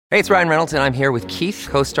Hey, it's Ryan Reynolds, and I'm here with Keith,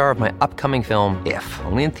 co-star of my upcoming film, If,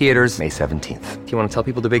 only in theaters May 17th. Do you want to tell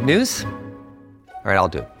people the big news? All right, I'll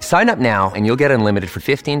do it. Sign up now and you'll get unlimited for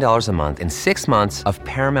 $15 a month and 6 months of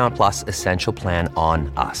Paramount Plus Essential Plan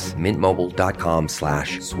on us.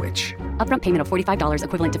 MintMobile.com/switch. Upfront payment of $45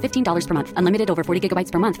 equivalent to $15 per month. Unlimited over 40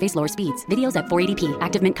 gigabytes per month. Face lower speeds. Videos at 480p.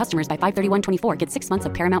 Active Mint customers by 531.24 get 6 months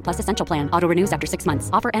of Paramount Plus Essential Plan. Auto renews after 6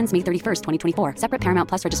 months. Offer ends May 31st, 2024. Separate Paramount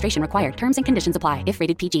Plus registration required. Terms and conditions apply if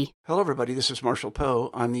rated PG. Hello, everybody. This is Marshall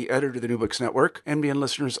Poe. I'm the editor of the New Books Network. NBN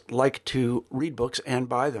listeners like to read books and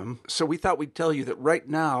buy them. So we thought we'd tell you that right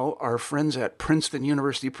now, our friends at Princeton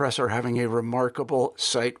University Press are having a remarkable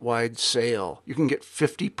site-wide sale. You can get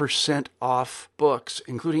 50% off books,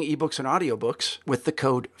 including ebooks and audiobooks, with the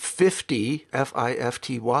code 50,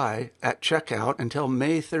 F-I-F-T-Y, at checkout until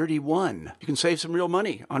May 31. You can save some real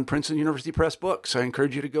money on Princeton University Press books. I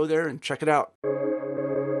encourage you to go there and check it out.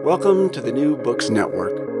 Welcome to the New Books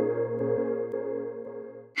Network.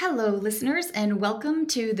 Hello, listeners, and welcome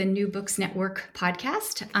to the New Books Network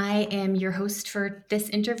podcast. I am your host for this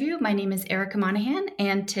interview. My name is Erica Monahan,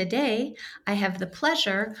 and today I have the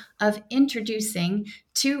pleasure of introducing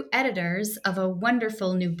two editors of a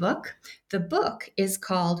wonderful new book. The book is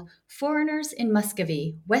called Foreigners in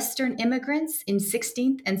Muscovy, Western Immigrants in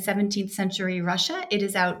 16th and 17th Century Russia. It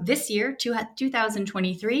is out this year,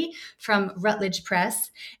 2023, from Routledge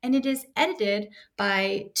Press, and it is edited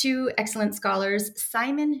by two excellent scholars,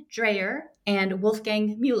 Simon Dreher and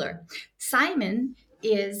Wolfgang Mueller. Simon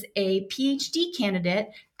is a PhD candidate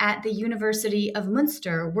at the University of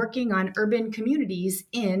Munster working on urban communities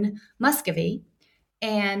in Muscovy.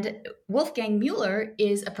 And Wolfgang Mueller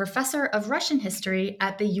is a professor of Russian history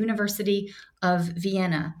at the University of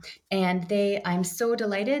Vienna. And I'm so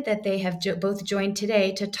delighted that they have both joined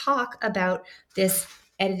today to talk about this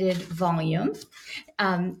edited volume.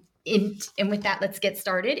 And with that, let's get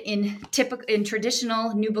started. In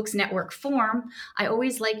traditional New Books Network form, I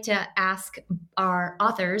always like to ask our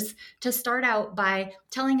authors to start out by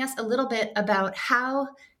telling us a little bit about how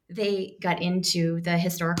they got into the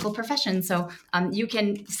historical profession. So you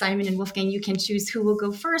can, Simon and Wolfgang, you can choose who will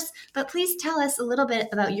go first, but please tell us a little bit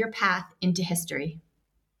about your path into history.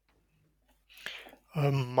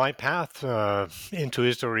 My path into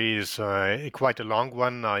history is quite a long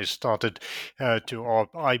one. I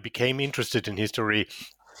I became interested in history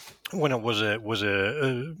when I was a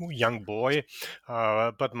young boy,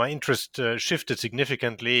 but my interest shifted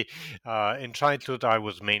significantly. In childhood, I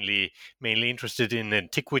was mainly interested in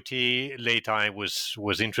antiquity. Later, I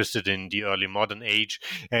was interested in the early modern age,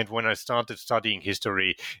 and when I started studying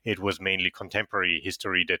history, it was mainly contemporary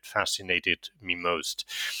history that fascinated me most.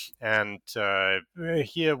 And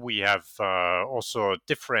here we have also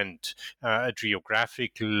different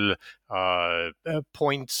geographical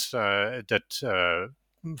points that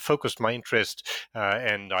focused my interest,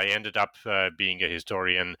 and I ended up being a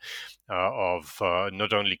historian of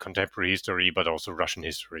not only contemporary history, but also Russian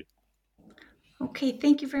history. Okay,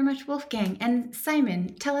 thank you very much, Wolfgang. And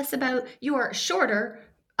Simon, tell us about your shorter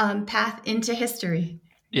path into history.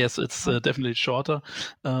 Yes, it's definitely shorter.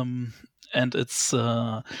 And it's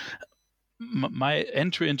my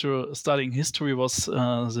entry into studying history was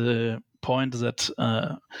the point that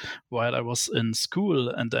while I was in school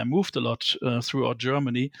and I moved a lot throughout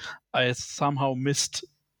Germany, I somehow missed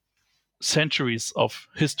centuries of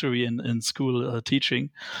history in school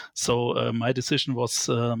teaching. So my decision was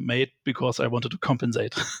made because I wanted to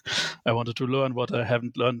compensate. I wanted to learn what I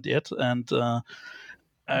haven't learned yet. And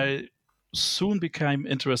I soon became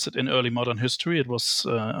interested in early modern history. It was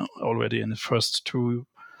already in the first 2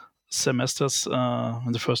 semesters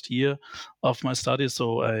in the first year of my studies,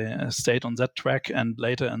 so I stayed on that track, and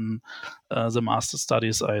later in the master's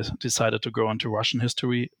studies I decided to go into Russian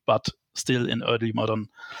history, but still in early modern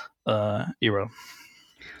era.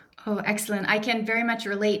 Oh, excellent. I can very much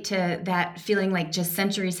relate to that feeling like just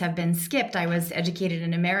centuries have been skipped. I was educated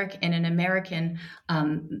in an American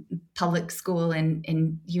public school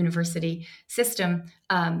and university system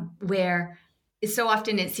where so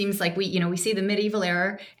often it seems like we see the medieval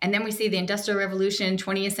era and then we see the Industrial Revolution,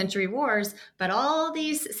 20th century wars, but all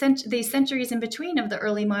these centuries in between of the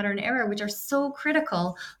early modern era, which are so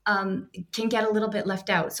critical, can get a little bit left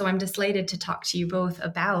out. So I'm delighted to talk to you both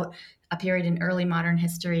about a period in early modern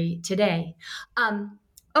history today.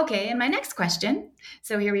 Okay, and my next question.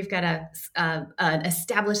 So here we've got an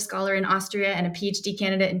established scholar in Austria and a PhD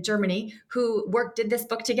candidate in Germany who did this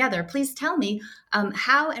book together. Please tell me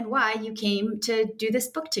how and why you came to do this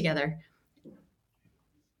book together.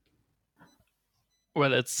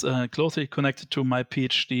 Well, it's closely connected to my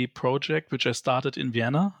PhD project, which I started in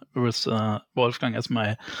Vienna with Wolfgang as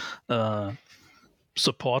my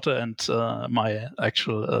supporter and my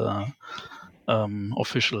actual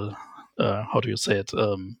official, how do you say it,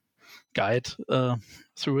 guide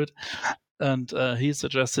through it. And he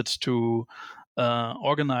suggested to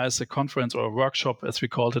organize a conference or a workshop, as we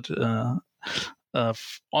called it,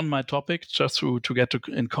 on my topic, just to get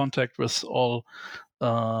in contact with all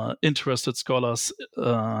interested scholars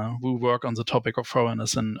who work on the topic of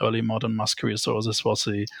foreigners in early modern Muscovy. So this was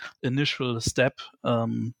the initial step,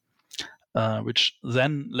 which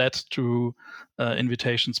then led to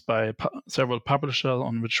invitations by several publishers,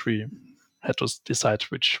 on which we had to decide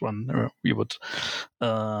which one we would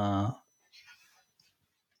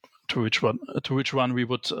to which one we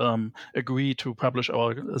would agree to publish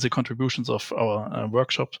the contributions of our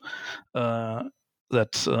workshop that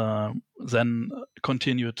then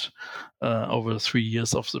continued over 3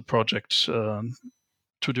 years of the project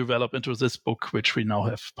to develop into this book, which we now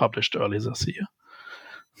have published early this year.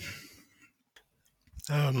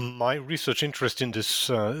 My research interest in this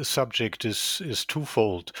subject is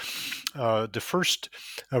twofold. The first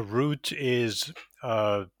root is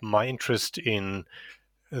my interest in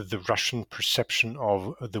the Russian perception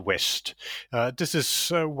of the West. This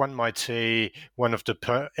is, one might say, one of the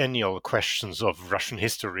perennial questions of Russian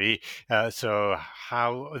history. So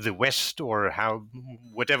how the West, or how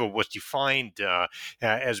whatever was defined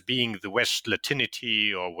as being the West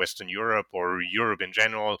Latinity or Western Europe or Europe in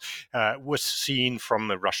general, was seen from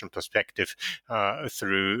a Russian perspective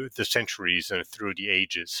through the centuries and through the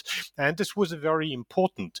ages. And this was a very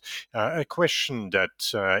important question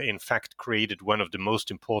that, in fact, created one of the most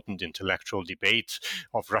important intellectual debates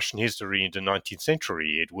of Russian history in the 19th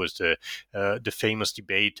century. It was the famous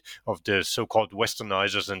debate of the so-called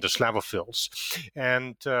Westernizers and the Slavophiles.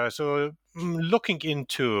 And so looking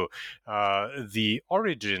into the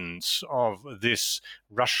origins of this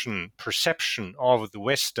Russian perception of the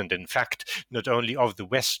West, and in fact, not only of the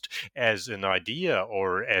West as an idea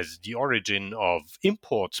or as the origin of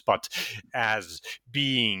imports, but as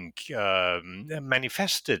being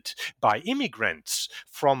manifested by immigrants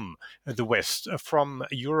from the West, from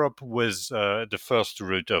Europe, was the first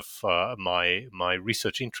root of my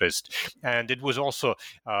research interest. And it was also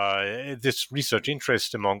this research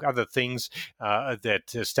interest, among other things,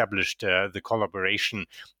 that established the collaboration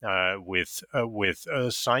with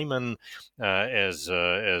Simon as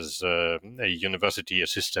a university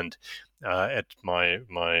assistant at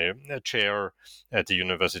my chair at the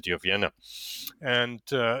University of Vienna. And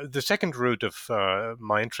the second root of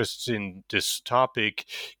my interest in this topic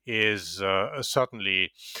is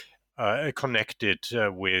certainly connected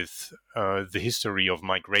with the history of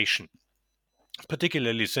migration,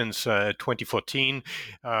 particularly since 2014.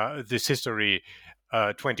 This history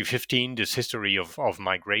 2015, this history of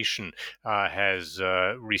migration has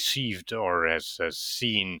received or has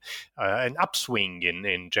seen an upswing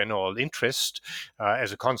in general interest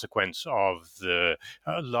as a consequence of the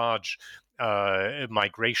large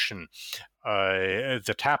migration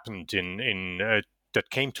that happened that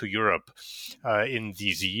came to Europe in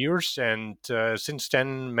these years. And since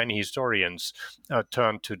then, many historians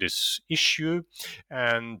turned to this issue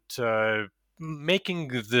and making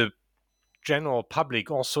the general public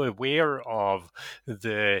also aware of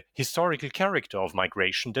the historical character of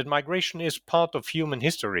migration, that migration is part of human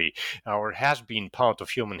history, or has been part of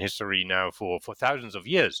human history now for thousands of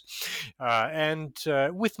years. And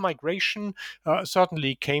with migration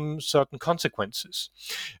certainly came certain consequences,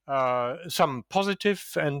 some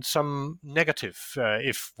positive and some negative,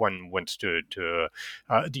 if one wants to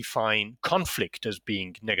define conflict as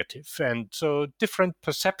being negative. And so different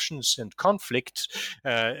perceptions and conflicts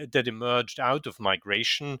that emerged out of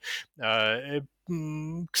migration,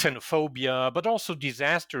 xenophobia, but also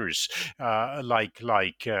disasters like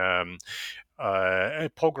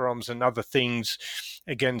pogroms and other things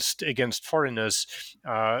against foreigners.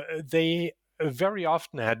 They very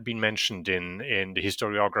often had been mentioned in the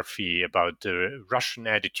historiography about the Russian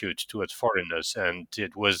attitude towards foreigners, and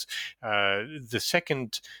it was the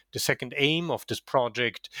second aim of this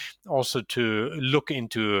project also to look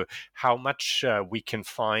into how much we can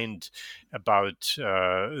find about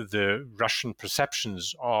the Russian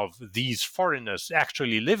perceptions of these foreigners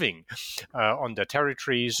actually living on their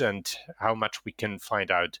territories, and how much we can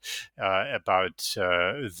find out about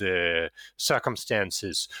the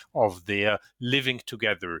circumstances of their living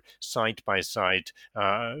together side by side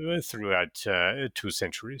throughout 2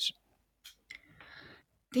 centuries.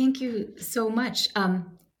 Thank you so much.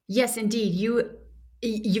 Yes, indeed. You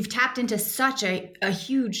you've tapped into such a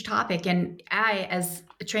huge topic. And I, as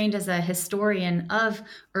trained as a historian of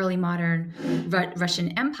early modern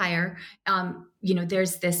Russian Empire,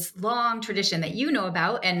 there's this long tradition that you know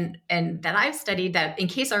about and that I've studied, that in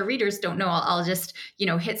case our readers don't know, I'll just,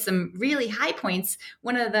 hit some really high points.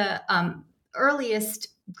 One of the earliest,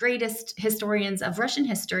 greatest historians of Russian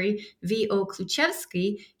history, V.O.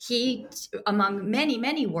 Kluchevsky, he, among many,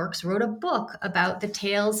 many works, wrote a book about the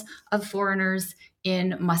tales of foreigners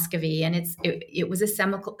in Muscovy, and it was a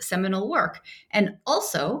seminal work. And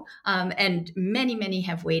also, and many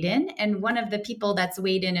have weighed in, and one of the people that's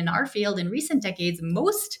weighed in our field in recent decades,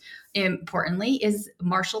 most importantly, is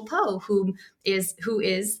Marshall Poe, who is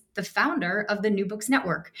the founder of the New Books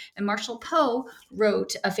Network. And Marshall Poe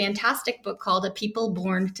wrote a fantastic book called A People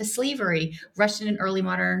Born to Slavery: Russian and Early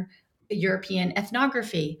Modern European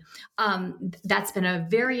Ethnography. That's been a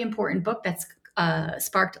very important book that's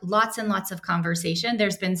sparked lots and lots of conversation.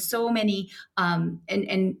 There's been so many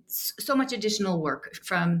and so much additional work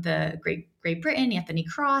from the Great Britain, Anthony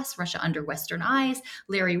Cross, Russia Under Western Eyes,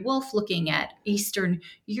 Larry Wolff looking at Eastern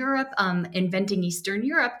Europe, inventing Eastern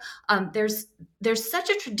Europe. There's such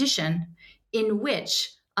a tradition in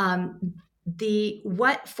which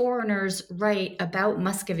what foreigners write about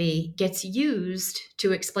Muscovy gets used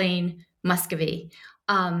to explain Muscovy.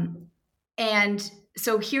 And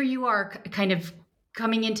so here you are kind of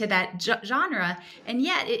coming into that genre. And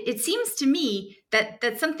yet it seems to me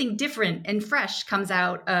that something different and fresh comes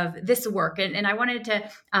out of this work. And I wanted to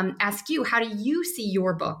ask you, how do you see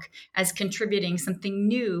your book as contributing something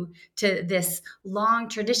new to this long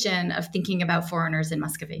tradition of thinking about foreigners in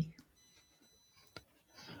Muscovy?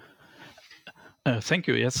 Thank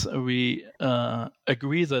you. Yes, we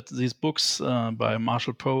agree that these books by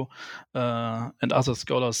Marshall Poe and other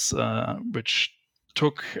scholars, which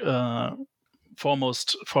took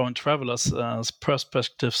foremost foreign travelers'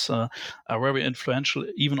 perspectives, are very influential,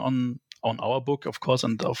 even on our book, of course,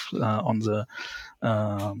 and on the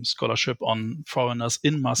scholarship on foreigners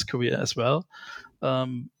in Muscovy as well.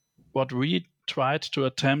 What we tried to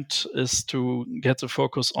attempt is to get the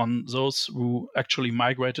focus on those who actually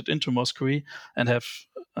migrated into Muscovy and have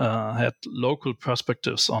had local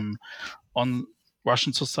perspectives on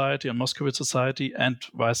Russian society and Muscovy society, and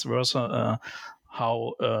vice versa,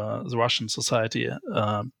 how the Russian society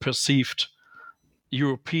perceived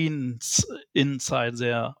Europeans inside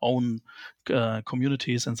their own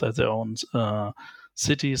communities, inside their own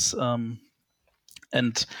cities,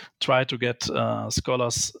 and try to get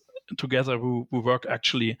scholars together who work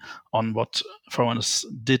actually on what foreigners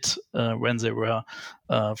did when they were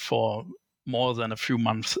for more than a few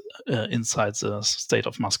months inside the state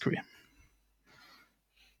of Muscovy.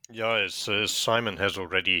 Yeah, as Simon has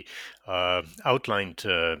already outlined,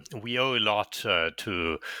 we owe a lot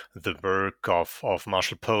to the work of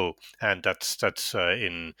Marshall Poe, and that's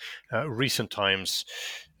in recent times.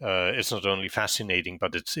 It's not only fascinating,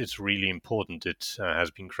 but it's really important. It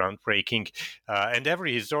has been groundbreaking, and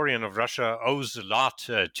every historian of Russia owes a lot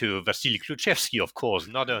to Vasily Kluchevsky, of course,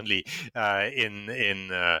 not only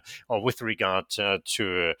in or with regard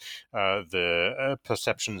to the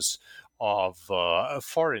perceptions of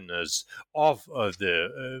foreigners of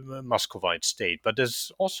the Muscovite state, but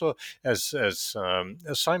there's also, as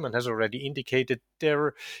Simon has already indicated,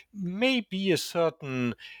 there may be a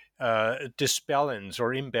certain disbalance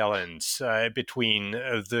or imbalance between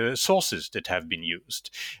the sources that have been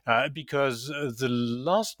used, because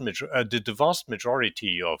the vast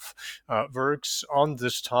majority of works on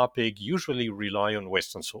this topic usually rely on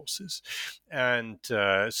Western sources, and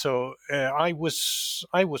so I was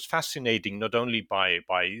fascinated not only by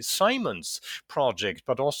Simon's project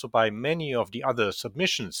but also by many of the other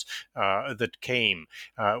submissions that came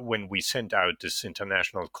when we sent out this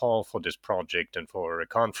international call for this project and for a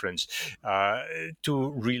conference.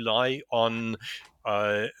 To rely on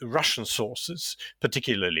Russian sources,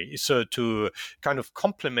 particularly, so to kind of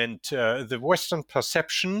complement the Western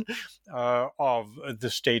perception of the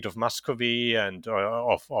state of Muscovy and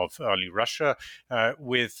of early Russia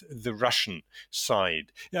with the Russian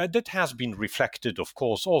side. That has been reflected, of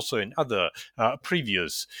course, also in other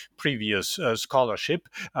previous scholarship,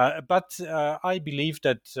 but I believe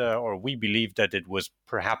that, or we believe that it was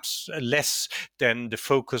perhaps less than the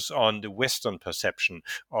focus on the Western perception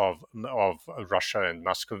of Russia and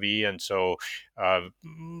Muscovy, and so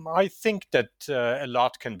I think that a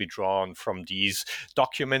lot can be drawn from these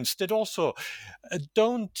documents that also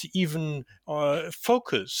don't even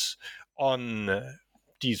focus on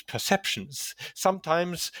these perceptions.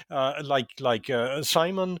 Sometimes, like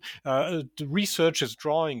Simon, the research is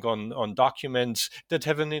drawing on documents that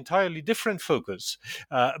have an entirely different focus,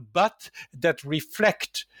 but that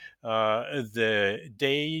reflect the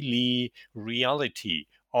daily reality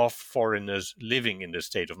of foreigners living in the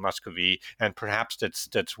state of Muscovy, and perhaps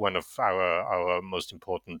that's one of our most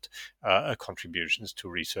important contributions to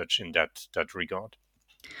research in that regard.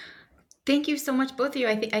 Thank you so much, both of you.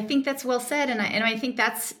 I think that's well said, and I think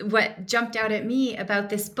that's what jumped out at me about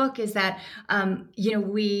this book is that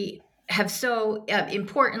we have so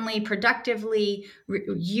importantly, productively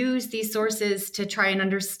used these sources to try and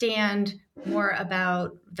understand more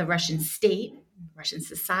about the Russian state, Russian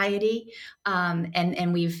society,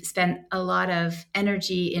 and we've spent a lot of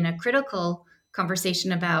energy in a critical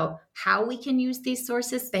conversation about how we can use these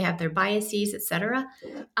sources. They have their biases, etc.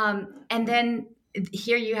 And then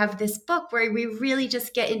here you have this book where we really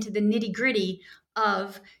just get into the nitty-gritty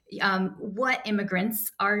of what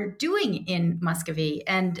immigrants are doing in Muscovy.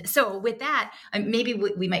 And so with that, maybe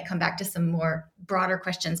we might come back to some more broader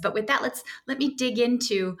questions. But with that, let me dig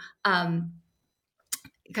into some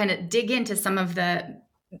of the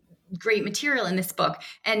great material in this book.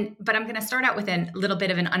 But I'm going to start out with a little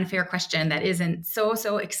bit of an unfair question that isn't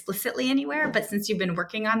so explicitly anywhere. But since you've been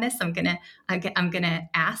working on this, I'm going to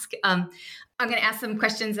ask. I'm going to ask some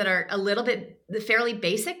questions that are a little bit fairly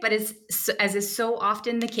basic, but as is so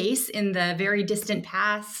often the case in the very distant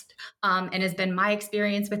past, and has been my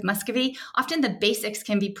experience with Muscovy, often the basics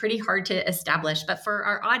can be pretty hard to establish. But for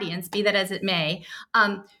our audience, be that as it may,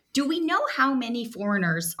 do we know how many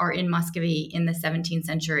foreigners are in Muscovy in the 17th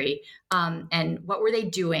century? And what were they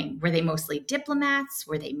doing? Were they mostly diplomats?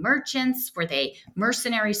 Were they merchants? Were they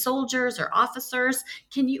mercenary soldiers or officers?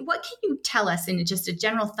 What can you tell us in just a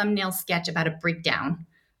general thumbnail sketch about a breakdown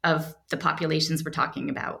of the populations we're talking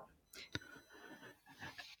about?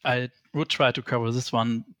 I would try to cover this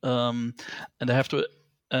one. And I have to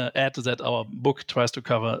add that our book tries to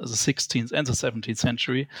cover the 16th and the 17th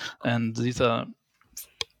century. And these are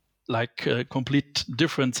complete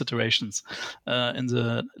different situations. In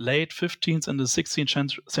the late 15th and the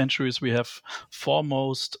 16th centuries, we have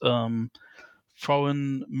foremost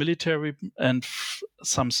foreign military and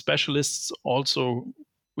some specialists also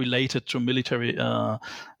related to military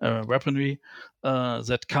weaponry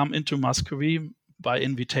that come into Muscovy by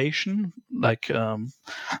invitation,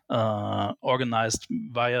 organized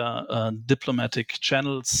via diplomatic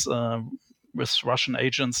channels with Russian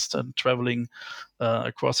agents traveling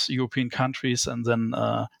across European countries and then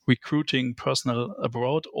recruiting personnel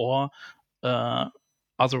abroad, or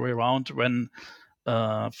other way around when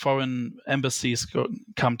foreign embassies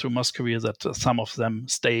come to Muscovy, that some of them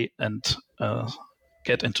stay and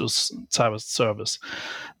get into civil service.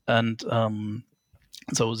 And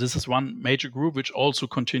so this is one major group which also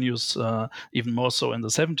continues even more so in the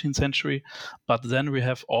 17th century. But then we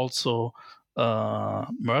have also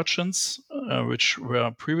merchants, which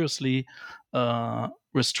were previously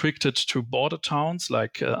restricted to border towns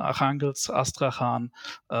like Arkhangelsk, Astrakhan,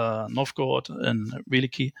 Novgorod, and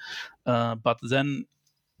Veliki, but then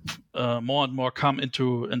more and more come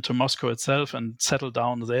into Moscow itself and settle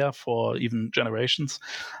down there for even generations.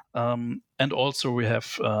 And also we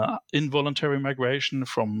have involuntary migration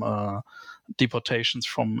from deportations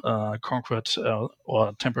from conquered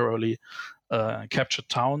or temporarily captured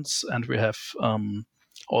towns, and we have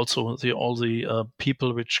also all the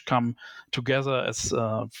people which come together as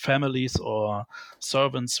families or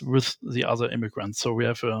servants with the other immigrants. So we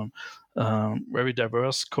have a very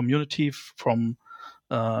diverse community from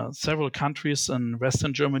several countries in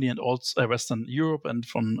Western Germany and also Western Europe, and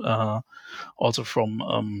from also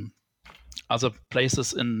from other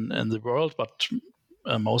places in the world, but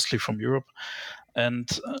mostly from Europe. And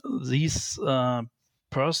these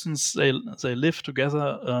persons, they live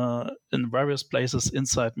together in various places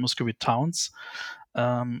inside Muscovy towns,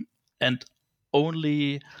 and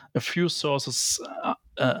only a few sources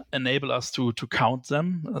enable us to count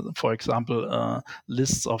them. For example,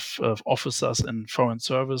 lists of officers in foreign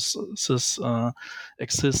services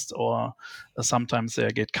exist, or sometimes they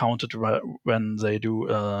get counted when they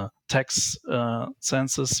do tax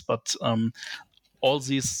census, but all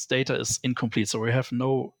these data is incomplete, so we have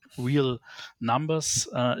no real numbers.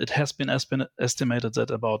 It has been estimated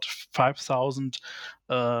that about 5,000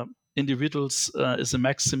 individuals is the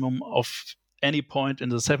maximum of any point in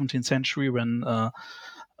the 17th century when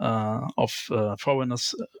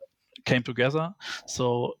foreigners came together.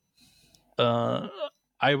 So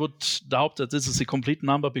I would doubt that this is a complete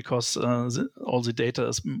number, because all the data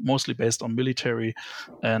is mostly based on military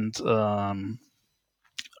and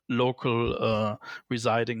local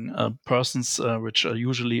residing persons, which are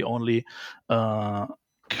usually only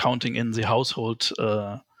counting in the household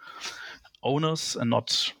owners and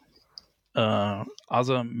not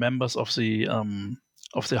other members of the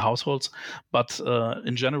households. But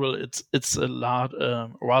in general, it's a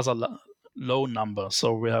rather low number.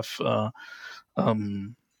 So we have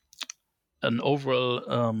an overall,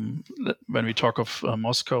 when we talk of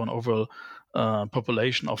Moscow, an overall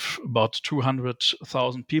population of about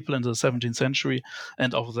 200,000 people in the 17th century,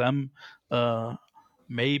 and of them,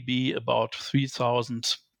 maybe about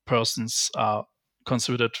 3,000 persons are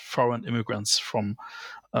considered foreign immigrants from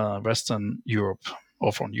Western Europe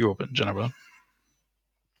or from Europe in general.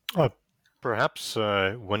 Perhaps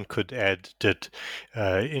one could add that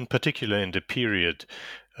in particular in the period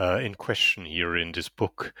in question here in this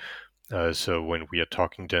book, so when we are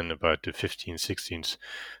talking then about the 15th, 16th,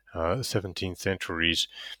 17th centuries,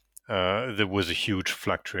 there was a huge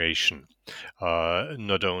fluctuation,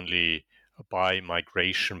 not only by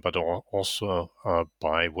migration, but also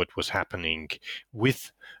by what was happening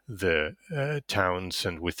with the towns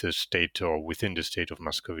and with the state, or within the state of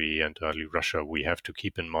Muscovy and early Russia. We have to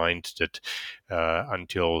keep in mind that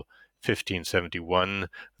until 1571,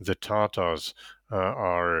 the Tatars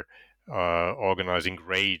are organizing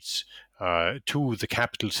raids to the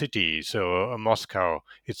capital city. So Moscow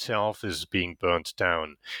itself is being burnt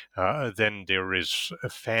down. Then there is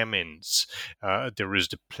famines. There is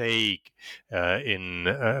the plague in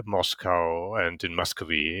Moscow and in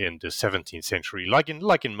Muscovy in the 17th century, like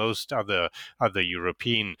in most other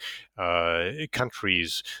European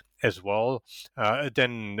countries as well.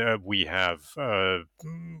 Then we have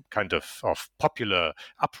kind of popular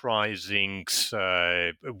uprisings.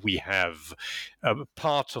 We have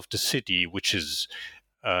parts of the city which is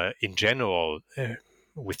in general,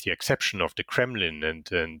 with the exception of the Kremlin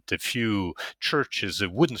and a few churches, a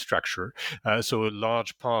wooden structure. So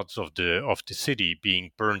large parts of the city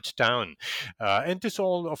being burnt down, and this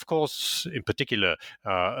all, of course, in particular,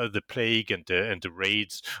 the plague and the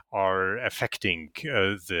raids are affecting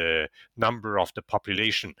the number of the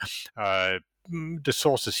population. The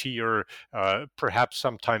sources here perhaps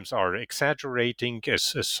sometimes are exaggerating,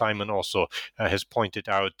 as Simon also has pointed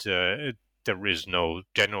out. There is no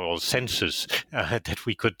general census that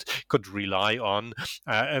we could rely on,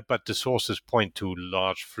 but the sources point to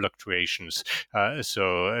large fluctuations.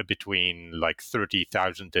 So between like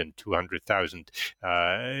 30,000 and 200,000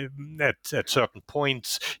 at certain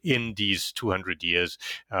points in these 200 years,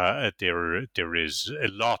 there is a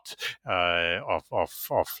lot of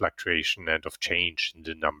fluctuation and of change in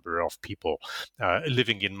the number of people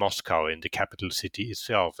living in Moscow, in the capital city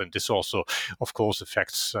itself, and this also, of course,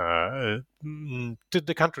 affects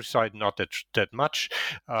the countryside not that much,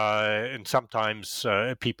 and sometimes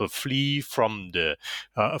people flee from the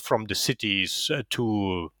cities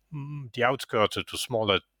to the outskirts or to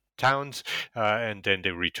smaller towns, and then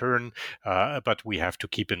they return. But we have to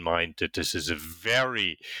keep in mind that this is a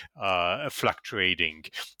very fluctuating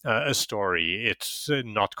story. It's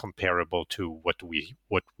not comparable to what we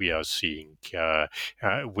are seeing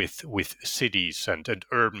with cities and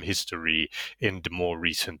urban history in the more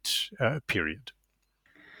recent period.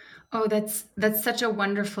 Oh, that's such a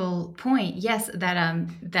wonderful point. Yes,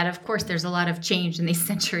 that of course there's a lot of change in these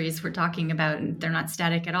centuries we're talking about, and they're not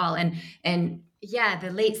static at all. And yeah, the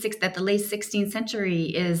late 16th century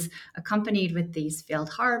is accompanied with these failed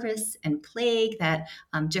harvests and plague that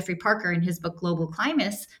Jeffrey Parker, in his book Global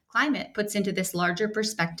Climate, puts into this larger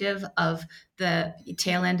perspective of the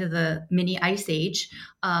tail end of the mini ice age.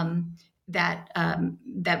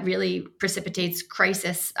 That really precipitates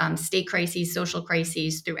crisis, state crises, social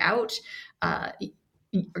crises throughout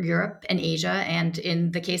Europe and Asia. And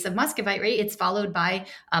in the case of Muscovite, right, it's followed by,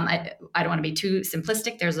 I don't want to be too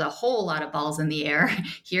simplistic, there's a whole lot of balls in the air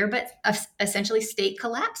here, but essentially state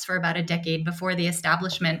collapse for about a decade before the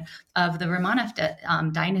establishment of the Romanov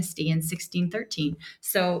dynasty in 1613.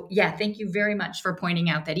 So yeah, thank you very much for pointing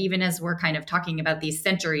out that even as we're kind of talking about these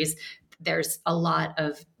centuries, there's a lot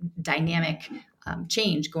of dynamic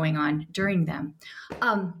change going on during them.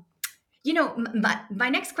 My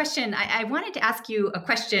next question, I wanted to ask you a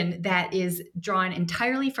question that is drawn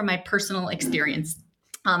entirely from my personal experience,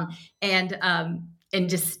 and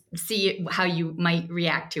just see how you might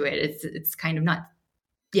react to it. It's kind of not,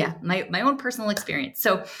 my own personal experience.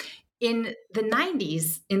 So in the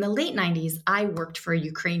late 90s, I worked for a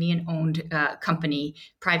Ukrainian-owned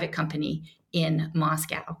private company in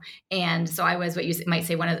Moscow. And so I was what you might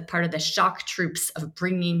say part of the shock troops of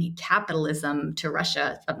bringing capitalism to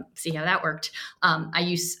Russia. See how that worked. I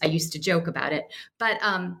used to joke about it. But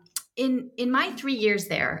in my 3 years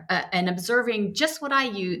there, and observing just what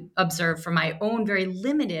I observed from my own very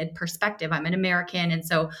limited perspective, I'm an American, and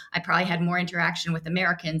so I probably had more interaction with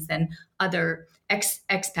Americans than other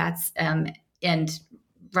expats and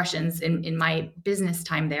Russians in my business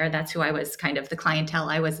time there. That's who I was, kind of the clientele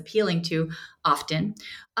I was appealing to often.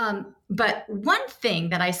 But one thing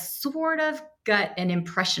that I sort of got an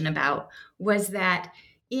impression about was that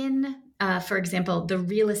in, for example, the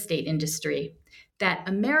real estate industry, that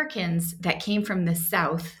Americans that came from the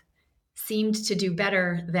South seemed to do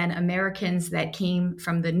better than Americans that came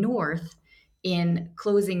from the North in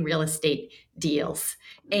closing real estate deals.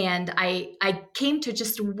 And I came to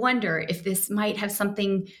just wonder if this might have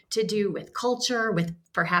something to do with culture, with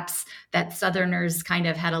perhaps that Southerners kind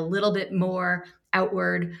of had a little bit more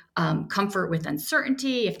outward comfort with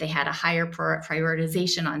uncertainty, if they had a higher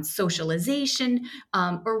prioritization on socialization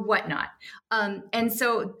or whatnot. And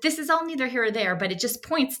so this is all neither here or there, but it just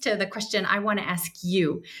points to the question I want to ask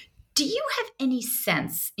you. Do you have any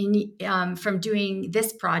sense from doing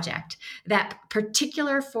this project that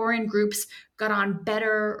particular foreign groups got on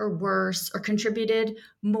better or worse or contributed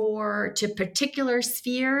more to particular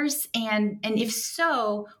spheres? And if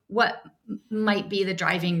so, what might be the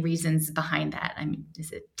driving reasons behind that? I mean,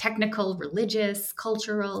 is it technical, religious,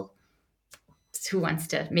 cultural? Who wants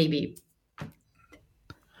to maybe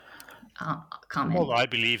comment? Well, I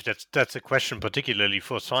believe that's a question particularly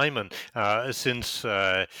for Simon, since he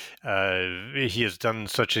has done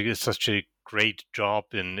such a great job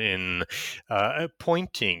in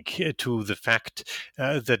pointing to the fact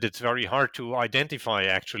that it's very hard to identify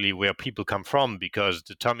actually where people come from, because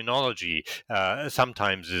the terminology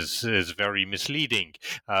sometimes is very misleading.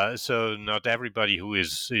 So not everybody who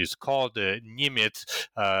is called a Niemiec,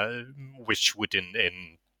 which would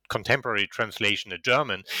in contemporary translation, a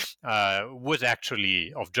German, was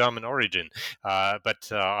actually of German origin.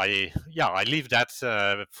 But I leave that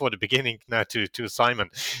for the beginning now to Simon,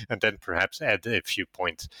 and then perhaps add a few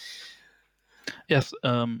points. Yes,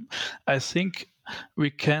 I think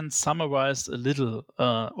we can summarize a little,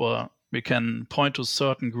 or we can point to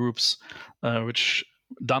certain groups which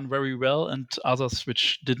done very well and others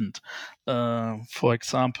which didn't. For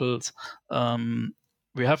example,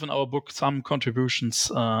 we have in our book some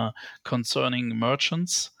contributions concerning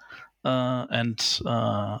merchants, and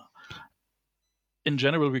in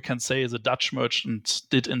general, we can say the Dutch merchants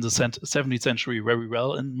did in the 17th century very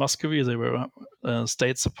well in Muscovy. They were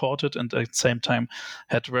state supported and at the same time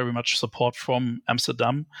had very much support from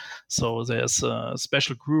Amsterdam. So there's a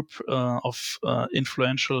special group of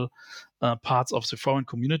influential parts of the foreign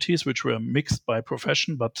communities which were mixed by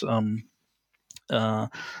profession, but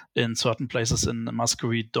in certain places in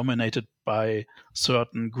Muscovy dominated by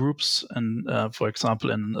certain groups. And for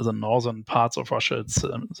example, in the northern parts of Russia, it's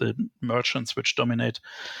the merchants which dominate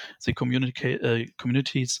the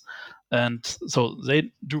communities. And so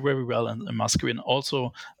they do very well in Muscovy. And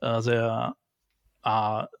also there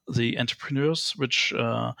are the entrepreneurs which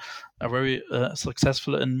are very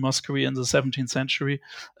successful in Muscovy in the 17th century.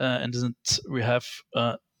 And we have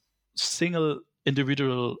single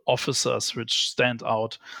individual officers which stand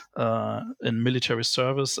out in military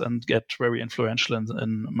service and get very influential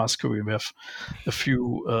in Muscovy. We have a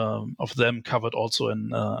few of them covered also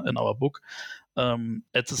in our book.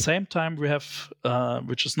 At the same time, we have,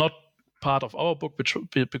 which is not part of our book,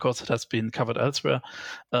 because it has been covered elsewhere,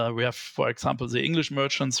 we have, for example, the English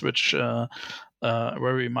merchants, which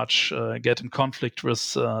very much get in conflict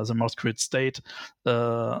with the Muscovite state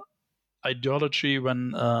ideology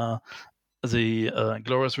when the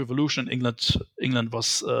Glorious Revolution in England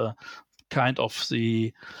was kind of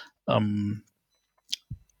the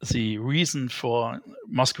reason for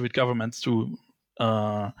Muscovite governments to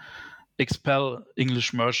expel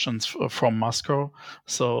English merchants from Moscow.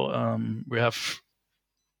 So we have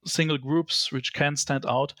single groups which can stand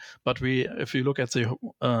out, but if you look at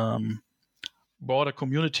the broader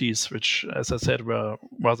communities, which, as I said, were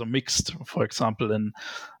rather mixed. For example,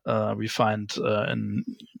 we find in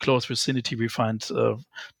close vicinity, we find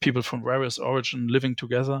people from various origin living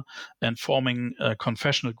together and forming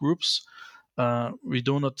confessional groups. We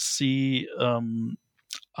do not see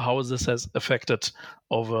how this has affected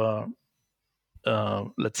over,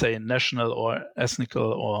 let's say, national or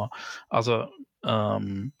ethnical or other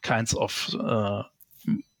kinds of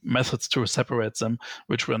methods to separate them,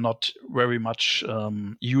 which were not very much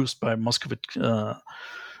used by Muscovite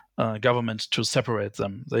government to separate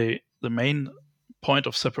them. The main point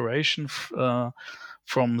of separation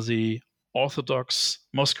from the Orthodox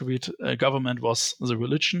Muscovite government was the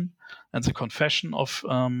religion and the confession of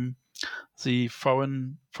the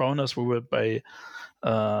foreigners who were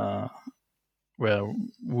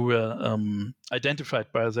who were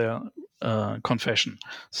identified by their confession.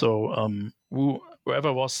 So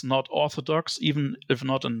whoever was not Orthodox, even if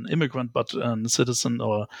not an immigrant but a citizen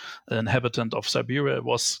or an inhabitant of Siberia,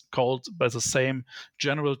 was called by the same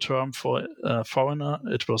general term for foreigner.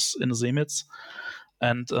 It was Inozemets.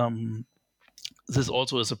 And this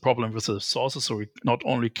also is a problem with the sources. So we not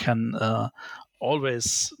only can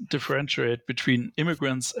always differentiate between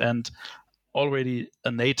immigrants and already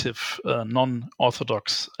a native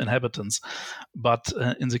non-Orthodox inhabitants. But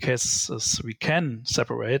in the cases we can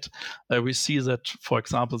separate, we see that, for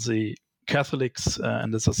example, the Catholics,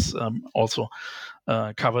 and this is also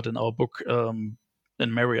covered in our book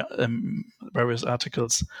in various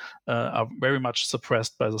articles, are very much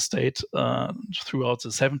suppressed by the state throughout the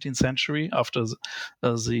 17th century, after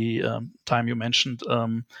the time you mentioned,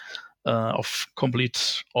 of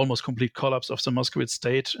almost complete collapse of the Muscovy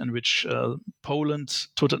state, in which Poland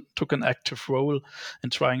took an active role in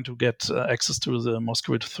trying to get access to the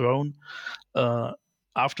Muscovy throne.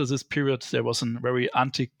 After this period, there was a very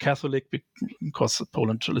anti-Catholic, because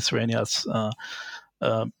Poland, Lithuania is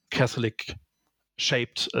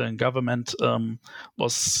Catholic-shaped government,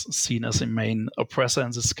 was seen as a main oppressor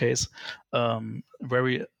in this case.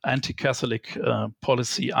 Very anti-Catholic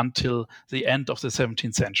policy until the end of the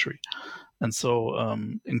 17th century. And so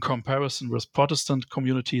in comparison with Protestant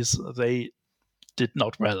communities, they did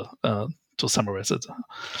not well, to summarize it.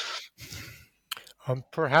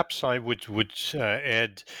 Perhaps I would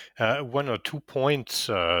add one or 2 points.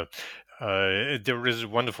 There is a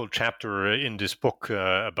wonderful chapter in this book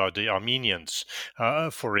about the Armenians,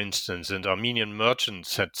 for instance, and Armenian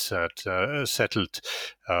merchants had settled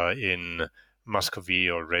in Muscovy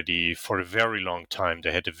already for a very long time.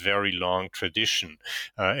 They had a very long tradition,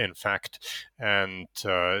 in fact. And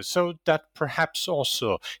so that perhaps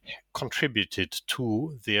also contributed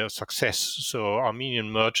to their success. So Armenian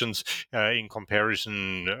merchants, in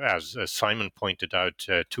comparison, as Simon pointed out,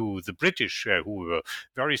 to the British, who were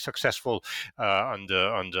very successful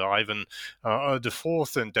under Ivan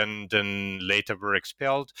IV, and then later were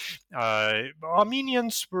expelled.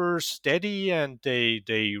 Armenians were steady, and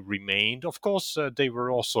they remained. Of course, they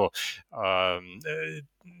were also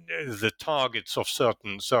the targets of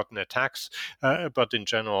certain attacks, but in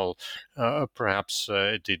general, perhaps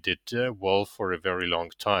they did well for a very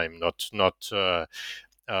long time. Not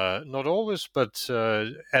always, but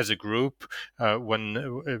as a group,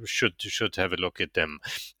 one should have a look at them.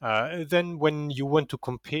 Then, when you want to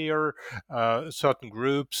compare certain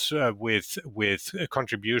groups with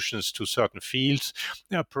contributions to certain fields,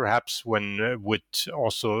 perhaps one would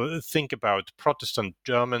also think about Protestant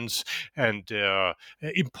Germans and their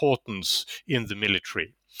importance in the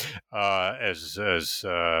military as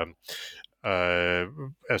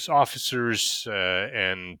officers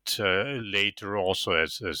and later also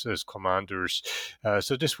as commanders.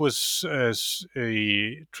 So this was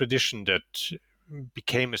a tradition that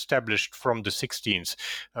became established from the 16th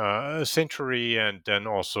century and then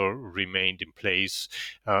also remained in place.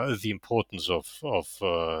 The importance of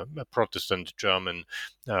Protestant German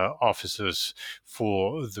officers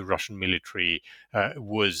for the Russian military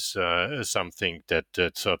was something that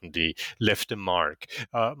certainly left a mark.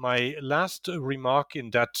 My last remark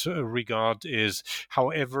in that regard is,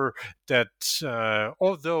 however, that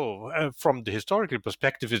although from the historical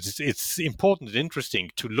perspective it's important and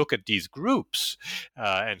interesting to look at these groups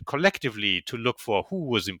and collectively to look for who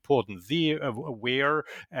was important where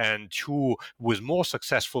and who was more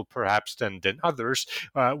successful perhaps than others,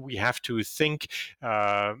 we have to think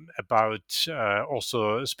about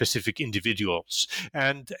also specific individuals.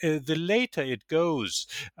 And the later it goes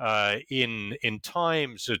in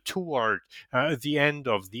times toward the end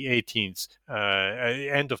of the 18th,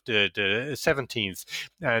 end of the 17th,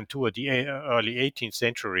 and toward the early 18th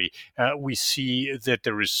century, we see that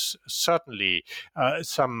there is certainly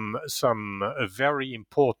some very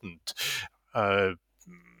important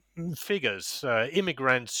figures,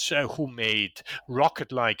 immigrants who made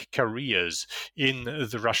rocket-like careers in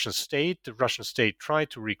the Russian state. The Russian state tried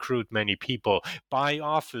to recruit many people by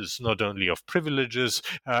offers, not only of privileges,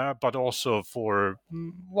 but also for,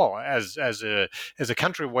 well, as a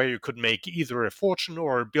country where you could make either a fortune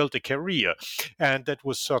or build a career. And that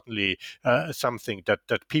was certainly something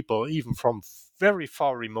that people, even from very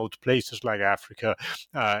far remote places like Africa,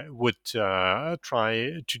 would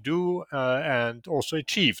try to do and also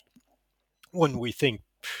achieve. When we think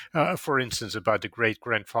for instance, about the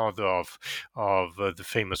great-grandfather of the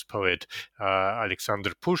famous poet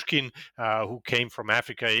Alexander Pushkin, who came from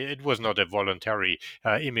Africa. It was not a voluntary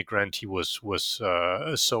immigrant. He was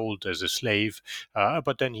sold as a slave,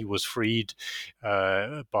 but then he was freed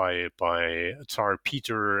by Tsar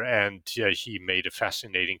Peter, and he made a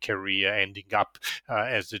fascinating career, ending up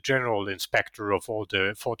as the general inspector of all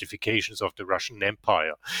the fortifications of the Russian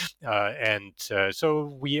Empire.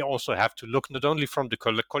 So we also have to look not only from the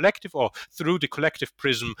collective or through the collective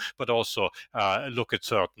prism, but also look at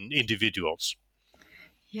certain individuals.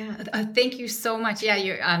 Yeah, thank you so much. Yeah,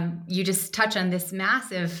 you just touch on this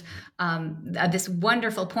massive, this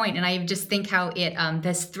wonderful point, and I just think how it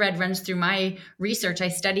this thread runs through my research. I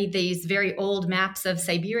studied these very old maps of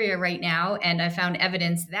Siberia right now, and I found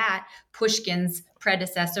evidence that Pushkin's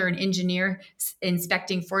predecessor, an engineer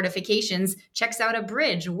inspecting fortifications, checks out a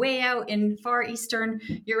bridge way out in far eastern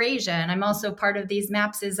Eurasia. And I'm also part of these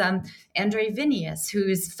maps is André Vinius,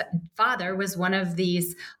 whose father was one of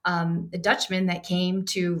these Dutchmen that came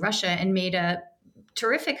to Russia and made a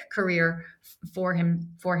terrific career for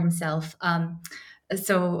himself. It's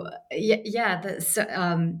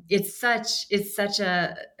such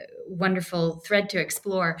a wonderful thread to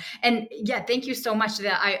explore. And yeah, thank you so much.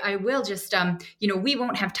 That I will just, we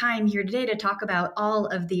won't have time here today to talk about all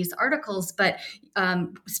of these articles, but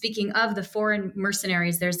speaking of the foreign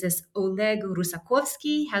mercenaries, there's this Oleg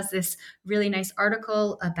Rusakovsky has this really nice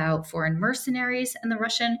article about foreign mercenaries in the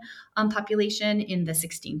Russian population in the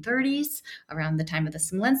 1630s, around the time of the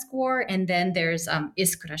Smolensk War. And then there's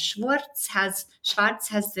Iskra Schwartz has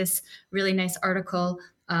this really nice article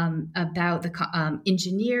about the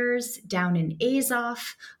engineers down in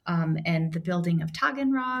Azov and the building of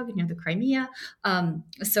Taganrog near the Crimea. I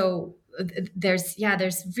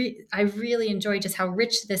really enjoy just how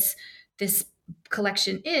rich this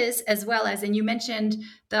collection is, as well as, and you mentioned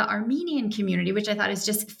the Armenian community, which I thought is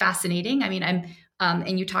just fascinating. I mean,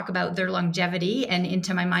 and you talk about their longevity, and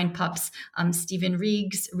into my mind pops Stephen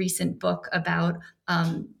Reeg's recent book about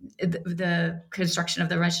the construction of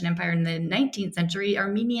the Russian Empire in the 19th century.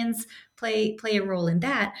 Armenians play a role in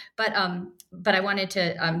that, but I wanted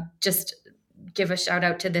to just give a shout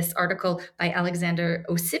out to this article by Alexander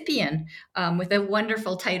Osipian with a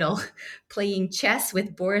wonderful title, Playing Chess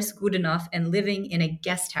with Boris Godunov and Living in a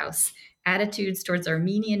Guest House, Attitudes Towards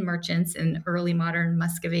Armenian Merchants in Early Modern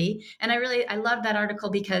Muscovy. And I love that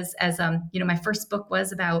article because, as my first book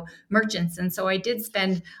was about merchants. And so I did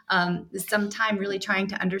spend some time really trying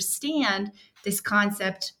to understand this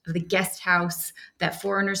concept of the guest house that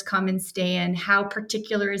foreigners come and stay in. How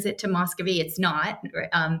particular is it to Muscovy? It's not.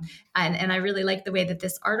 And I really like the way that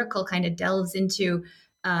this article kind of delves into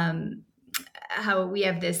how we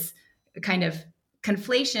have this kind of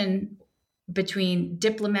conflation between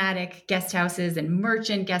diplomatic guest houses and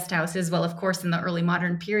merchant guest houses. Well, of course, in the early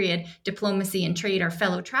modern period, diplomacy and trade are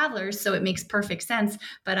fellow travelers, so it makes perfect sense.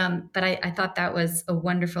 But I thought that was a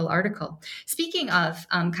wonderful article. Speaking of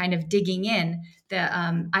kind of digging in,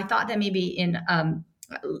 I thought that maybe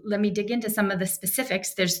let me dig into some of the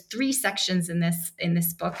specifics. There's 3 sections in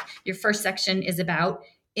this book. Your first section is about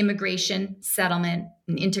immigration, settlement,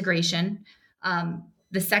 and integration.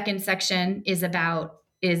 The second section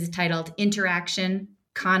is titled Interaction,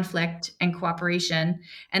 Conflict, and Cooperation.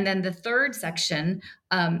 And then the third section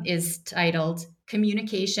is titled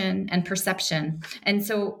Communication and Perception. And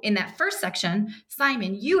so in that first section,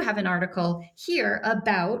 Simon, you have an article here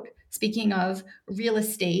about, speaking of real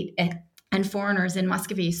estate and foreigners in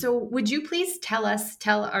Muscovy. So would you please tell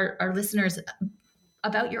our listeners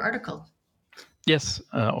about your article? Yes,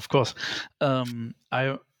 of course.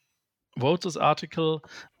 I wrote this article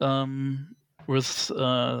with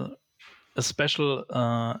a special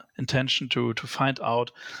intention to find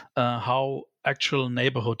out how actual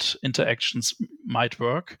neighborhood interactions might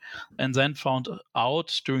work, and then found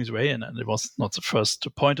out during the way, and it was not the first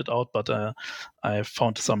to point it out, but I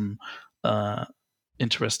found some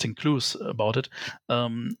interesting clues about it,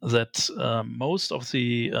 that most of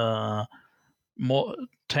the more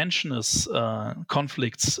tensionous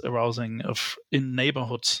conflicts arising in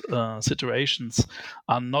neighborhood situations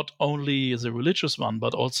are not only the religious one,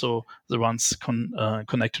 but also the ones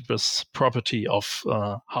connected with property of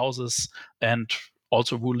houses, and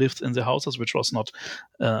also who lived in the houses, which was not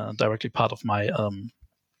directly part of my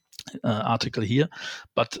article here.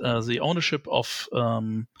 But the ownership of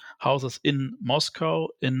houses in Moscow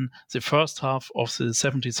in the first half of the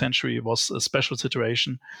 17th century was a special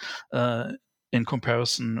situation in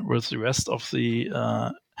comparison with the rest of the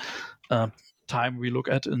time we look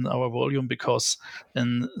at in our volume, because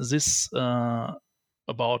in this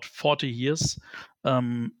about 40 years,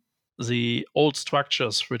 the old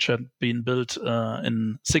structures which had been built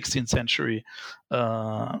in 16th century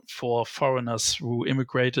for foreigners who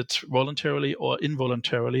immigrated voluntarily or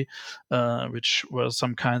involuntarily, which were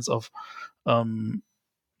some kinds of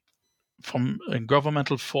from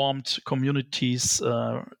governmental formed communities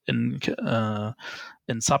in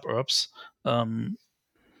suburbs.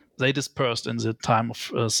 They dispersed in the time of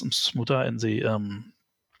Smuta in the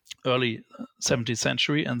early 17th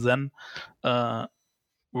century, and then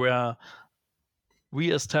were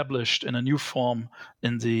re-established in a new form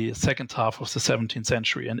in the second half of the 17th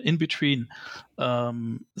century. And in between,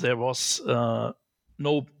 there was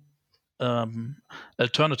no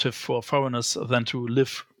alternative for foreigners than to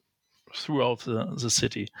live throughout the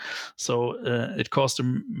city. So it caused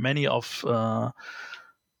many of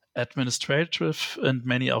administrative and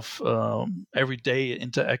many of everyday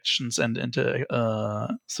interactions and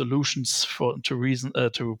solutions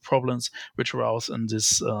to problems which arose in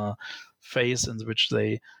this phase, in which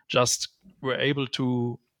they just were able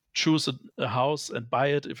to choose a house and buy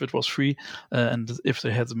it if it was free, and if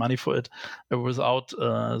they had the money for it, without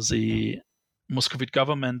the Muscovy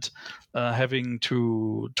government having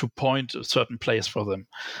to point a certain place for them.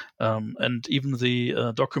 And even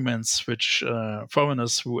the documents which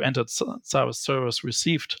foreigners who entered Tsarist service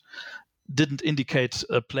received didn't indicate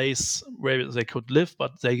a place where they could live,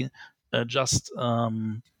 but they just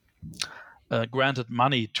granted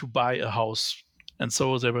money to buy a house. And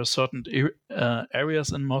so there were certain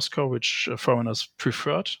areas in Moscow which foreigners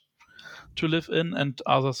preferred to live in, and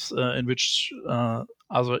others in which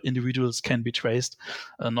other individuals can be traced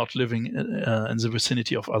not living in the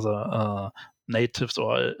vicinity of other natives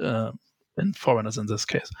or and foreigners in this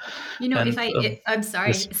case. I'm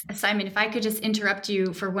sorry, Simon, if I could just interrupt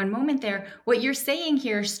you for one moment there. What you're saying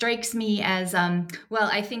here strikes me as,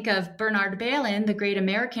 I think of Bernard Bailyn, the great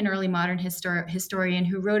American early modern historian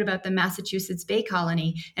who wrote about the Massachusetts Bay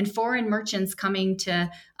Colony, and foreign merchants coming to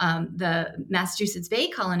the Massachusetts Bay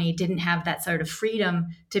Colony didn't have that sort of freedom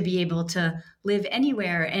to be able to live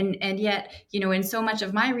anywhere. And yet, in so much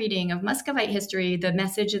of my reading of Muscovite history, the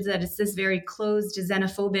message is that it's this very closed,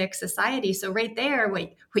 xenophobic society. So right there,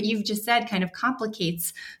 what you've just said kind of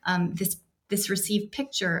complicates this received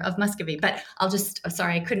picture of Muscovy. But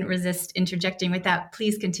I couldn't resist interjecting with that.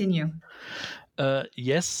 Please continue.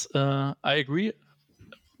 Yes, I agree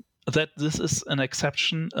that this is an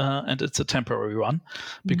exception, and it's a temporary one,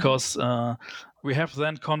 because we have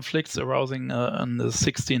then conflicts arising in the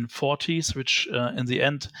 1640s, which in the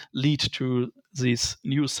end lead to this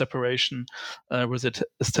new separation with the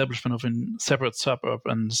establishment of a separate suburb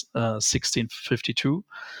in 1652.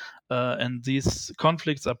 And these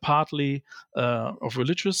conflicts are partly of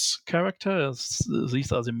religious character.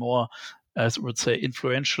 These are the more, as I would say,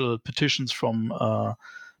 influential petitions from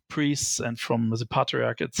priests and from the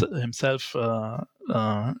patriarch himself,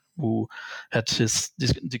 who had his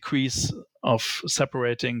decrees of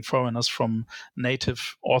separating foreigners from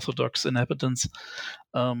native Orthodox inhabitants.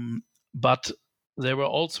 But there were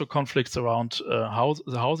also conflicts around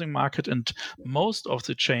the housing market, and most of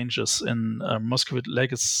the changes in Muscovite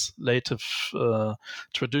legislative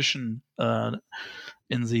tradition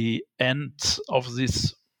in the end of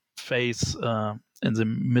this phase in the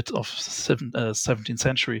mid of 17th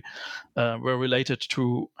century were related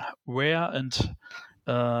to where and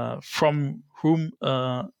from whom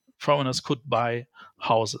foreigners could buy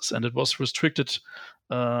houses. And it was restricted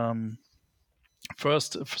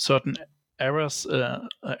first certain areas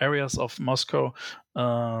of Moscow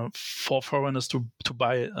for foreigners to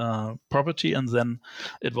buy property, and then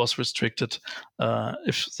it was restricted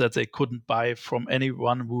that they couldn't buy from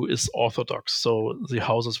anyone who is Orthodox, so the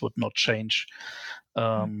houses would not change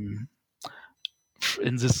in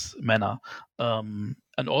this manner.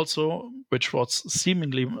 And also, which was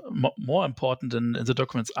seemingly more important in the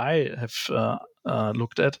documents I have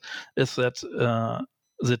looked at, is that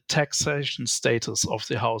the taxation status of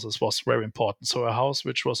the houses was very important. So a house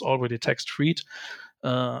which was already tax-free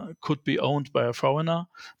could be owned by a foreigner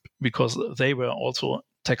because they were also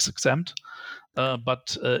tax-exempt.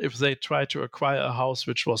 But if they tried to acquire a house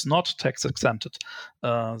which was not tax-exempted,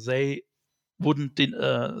 they wouldn't.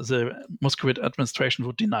 The Muscovite administration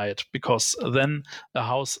would deny it, because then a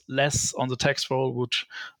house less on the tax roll would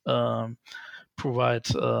provide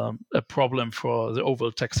a problem for the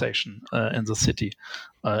overall taxation in the city,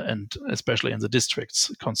 and especially in the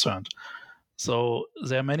districts concerned. So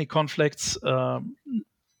there are many conflicts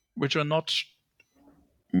which are not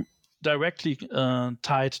directly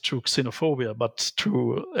tied to xenophobia, but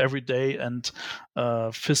to everyday and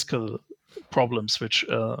fiscal problems which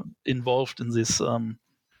involved in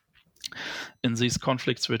these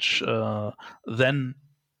conflicts, which then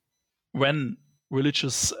when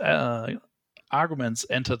religious arguments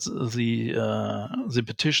entered the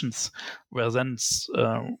petitions, were then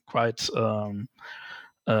quite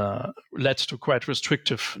led to quite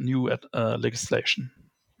restrictive new legislation.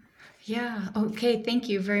 Yeah. Okay. Thank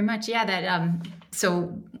you very much. Yeah. That.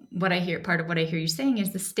 So part of what I hear you saying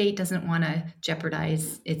is the state doesn't want to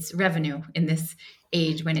jeopardize its revenue in this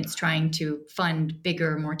age when it's trying to fund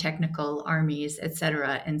bigger, more technical armies, et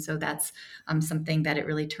cetera. And so that's something that it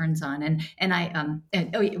really turns on.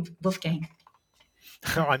 Wolfgang.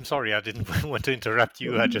 Oh, I'm sorry, I didn't want to interrupt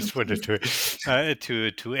you. I just wanted to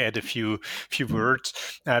add a few words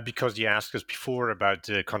because you asked us before about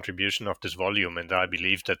the contribution of this volume, and I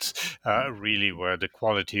believe that's really where the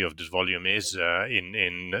quality of this volume is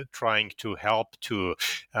in trying to help to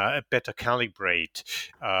better calibrate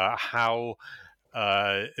how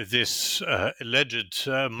this alleged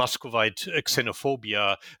Muscovite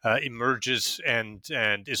xenophobia emerges and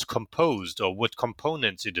is composed, or what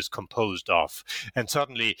components it is composed of. And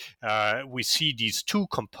certainly we see these two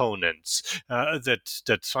components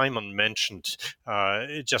that Simon mentioned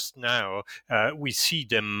just now. We see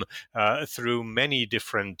them through many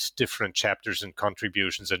different chapters and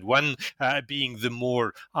contributions, and one being the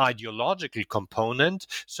more ideological component,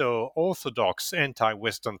 so orthodox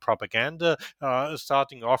anti-Western propaganda,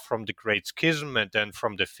 starting off from the Great Schism and then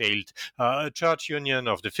from the failed church union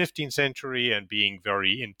of the 15th century, and being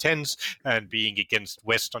very intense and being against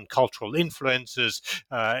Western cultural influences,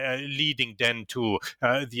 leading then to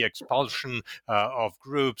the expulsion of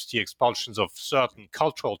groups, the expulsions of certain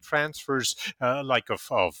cultural transfers, like of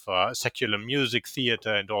secular music,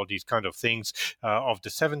 theater, and all these kind of things of the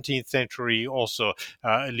 17th century, also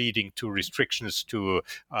leading to restrictions to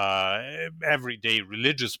everyday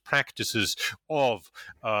religious practices of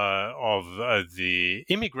the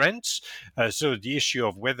immigrants. So the issue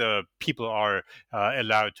of whether people are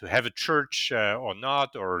allowed to have a church or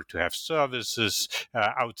not, or to have services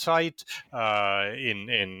outside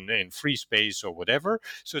in free space or whatever.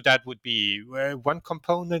 So that would be one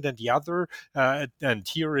component, and the other, and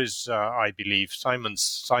here is, I believe,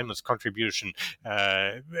 Simon's contribution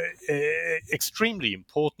extremely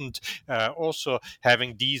important. Also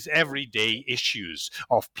having these everyday issues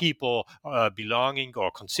of people belonging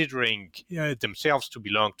or considering themselves to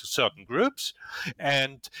belong to certain groups,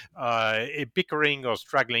 and bickering or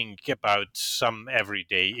struggling about some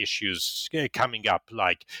everyday issues coming up,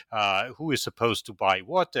 like who is supposed to buy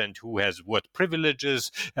what and who has what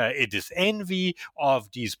privileges. It is envy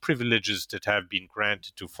of these privileges that have been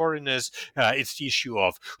granted to foreigners. It's the issue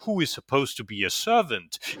of who is supposed to be a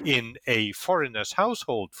servant in a foreigner's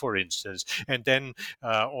household, for instance, and then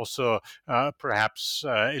also perhaps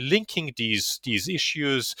linking these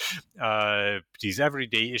issues, these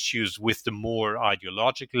everyday issues, with the more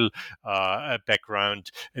ideological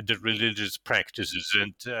background, the religious practices,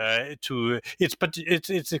 and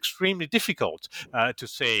it's extremely difficult to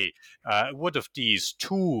say what of these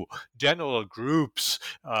two general groups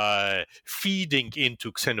feeding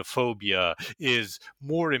into xenophobia is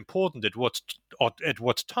more important at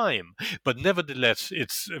what time. But nevertheless,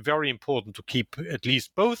 it's very important to keep at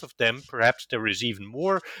least both of them. Perhaps there is even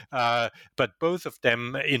more, but both of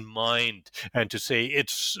them in mind, and to say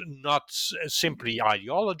it's not simply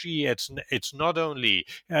ideology. It's not only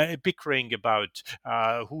bickering about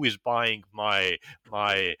who is buying my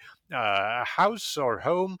house or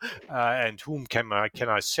home, and whom can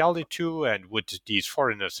I sell it to, and would these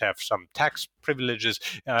foreigners have some tax privileges?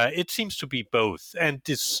 It seems to be both, and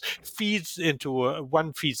this feeds into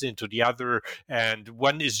one feeds into the other, and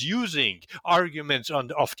one is using arguments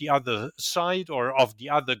of the other side or of the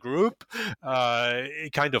other group,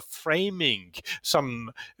 kind of framing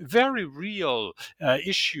some very real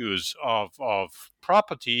issues of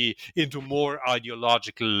property into more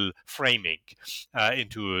ideological framing,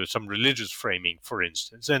 into some religious framing, for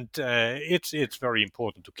instance. And it's very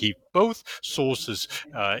important to keep both sources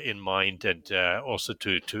in mind, and also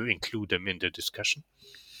to include them in the discussion.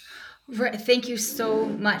 Thank you so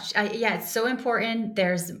much. Yeah, it's so important.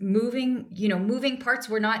 There's moving parts.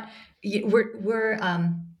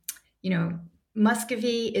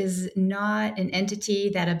 Muscovy is not an entity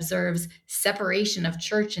that observes separation of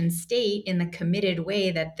church and state in the committed way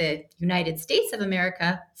that the United States of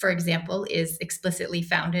America, for example, is explicitly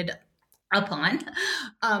founded upon.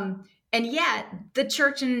 And yet the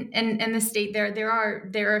church and the state, there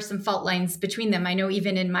are some fault lines between them. I know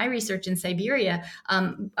even in my research in Siberia,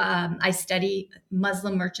 I study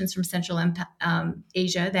Muslim merchants from Central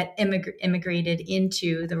Asia that immigrated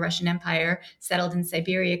into the Russian Empire, settled in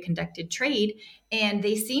Siberia, conducted trade. and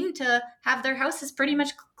they seem to have their houses pretty much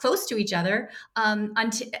close to each other.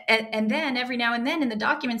 And then every now and then in the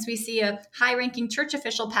documents, we see a high-ranking church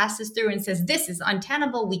official passes through and says, "This is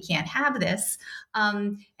untenable. We can't have this."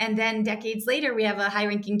 And then decades later, we have a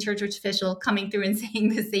high-ranking church official coming through and saying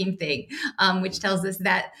the same thing, which tells us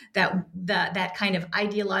that kind of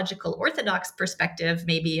ideological orthodox perspective,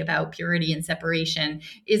 maybe about purity and separation,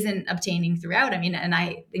 isn't obtaining throughout. I mean, and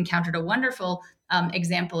I encountered a wonderful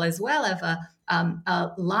example as well of a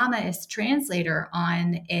Lamaist translator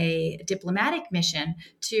on a diplomatic mission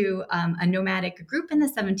to a nomadic group in the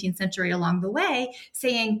 17th century along the way,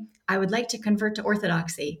 saying, "I would like to convert to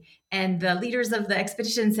Orthodoxy." And the leaders of the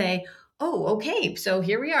expedition say, "Oh, okay, so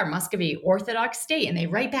here we are, Muscovy, Orthodox state." And they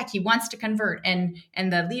write back, "He wants to convert." And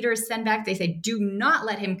the leaders send back, they say, "Do not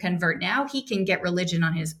let him convert now. He can get religion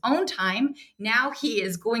on his own time. Now he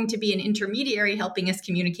is going to be an intermediary helping us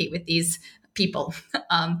communicate with these people."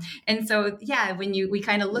 And so, yeah, when we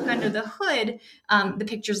kind of look under the hood, the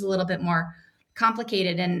picture's a little bit more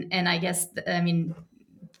complicated. And I guess,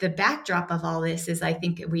 the backdrop of all this is, I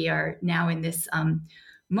think we are now in this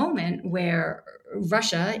moment where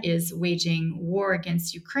Russia is waging war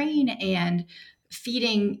against Ukraine and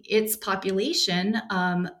feeding its population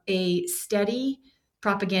a steady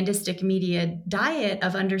propagandistic media diet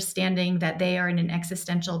of understanding that they are in an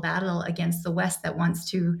existential battle against the West that wants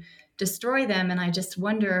to destroy them. And I just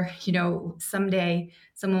wonder, someday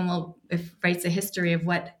someone writes a history of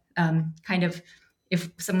what if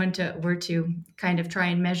someone were to kind of try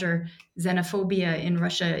and measure xenophobia in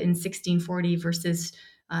Russia in 1640 versus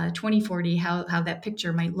 2040, how that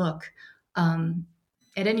picture might look.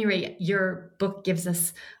 At any rate, your book gives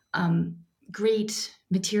us great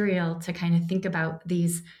material to kind of think about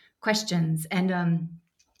these questions. And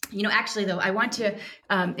actually, though, I want to,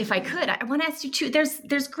 if I could, I want to ask you too.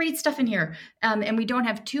 There's great stuff in here, and we don't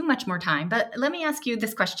have too much more time. But let me ask you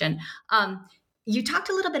this question. You talked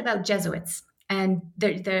a little bit about Jesuits, and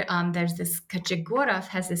there's this Kachegorov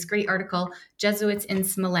has this great article, Jesuits in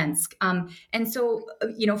Smolensk. And so,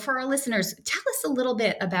 for our listeners, tell us a little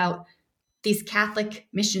bit about these Catholic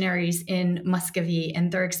missionaries in Muscovy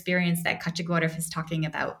and their experience that Kachegorov is talking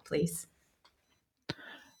about, please.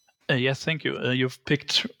 Yes, thank you. You've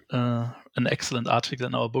picked an excellent article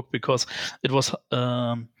in our book because it was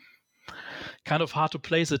kind of hard to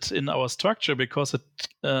place it in our structure because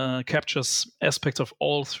it captures aspects of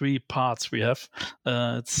all three parts we have.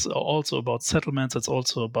 It's also about settlements. It's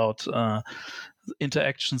also about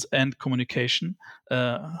interactions and communication.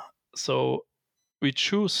 So we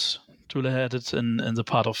choose to let it in the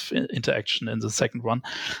part of interaction in the second one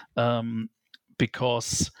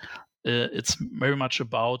because it's very much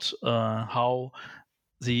about how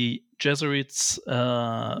the Jesuits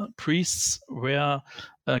priests were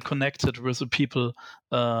connected with the people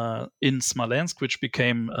in Smolensk, which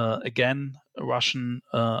became again Russian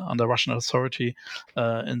under Russian authority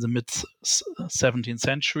in the mid 17th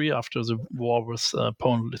century after the war with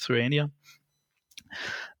Poland-Lithuania,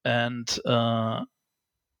 and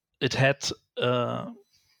it had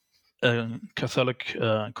a Catholic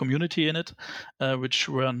community in it, which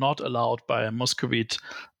were not allowed by a Muscovite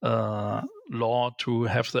law to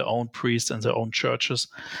have their own priests and their own churches,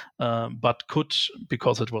 but could,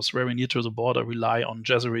 because it was very near to the border, rely on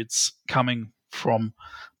Jesuits coming from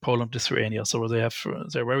Poland, Lithuania. So they're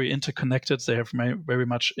very interconnected. They have very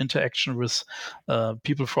much interaction with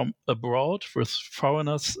people from abroad, with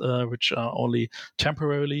foreigners, which are only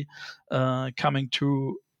temporarily coming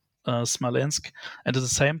to Smolensk. And at the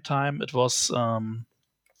same time, it was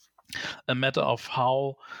a matter of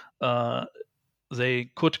how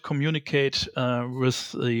they could communicate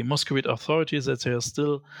with the Muscovite authorities that they are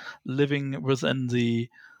still living within the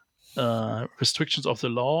restrictions of the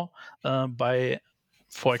law by,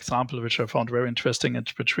 for example, which I found very interesting and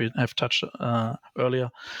which we have touched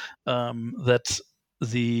earlier, that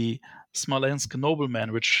the Smolensk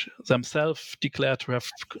noblemen, which themselves declared to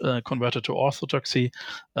have converted to Orthodoxy,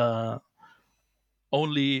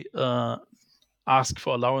 only asked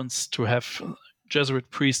for allowance to have Jesuit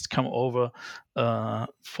priests come over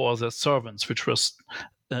for their servants, which was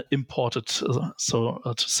imported, so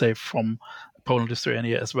to say, from Poland,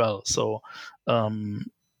 Lithuania as well. So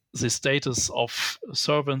the status of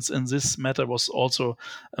servants in this matter was also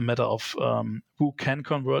a matter of who can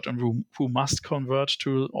convert and who must convert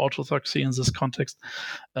to Orthodoxy in this context,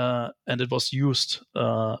 and it was used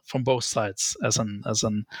from both sides as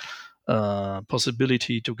an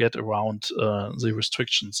possibility to get around the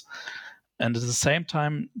restrictions. And at the same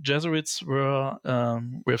time, Jesuits were,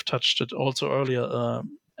 we have touched it also earlier,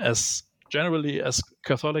 as generally as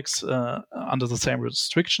Catholics under the same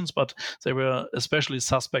restrictions, but they were especially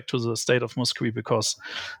suspect to the state of Muscovy because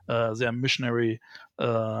their missionary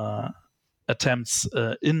attempts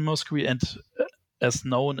in Muscovy and as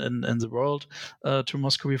known in the world to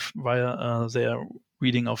Muscovy via their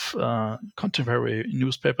reading of contemporary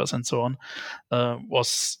newspapers and so on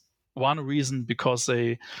was one reason, because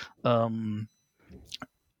they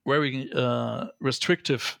very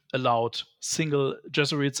restrictive allowed single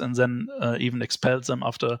Jesuits and then even expelled them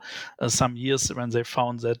after some years when they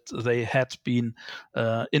found that they had been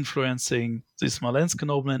influencing the Smolensk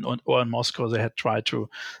noblemen, or in Moscow they had tried to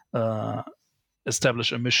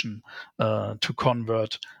establish a mission to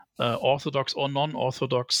convert Orthodox or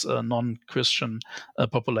non-Orthodox, non-Christian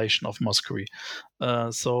population of Muscovy.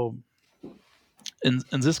 So in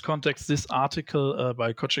this context, this article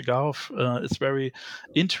by Kochegarov is very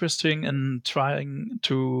interesting in trying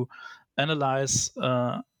to analyze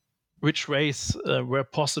which ways were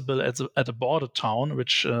possible at a border town,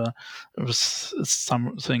 which was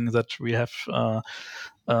something that we have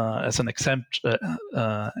as an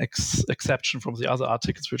exception from the other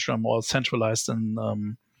articles, which are more centralized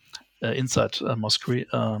and inside Muscovy.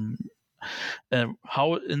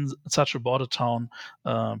 How in such a border town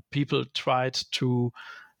people tried to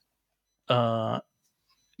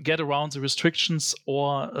get around the restrictions,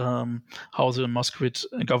 or how the Muscovite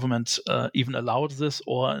government even allowed this,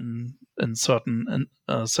 or in certain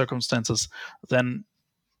circumstances then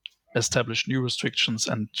establish new restrictions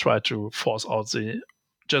and try to force out the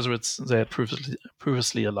Jesuits they had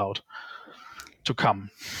previously allowed to come.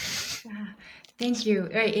 Yeah. Thank you.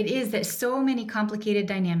 Right. It is that so many complicated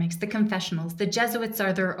dynamics. The confessionals, the Jesuits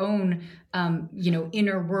are their own,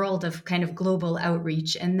 inner world of kind of global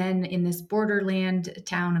outreach. And then in this borderland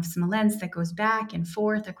town of Smolensk that goes back and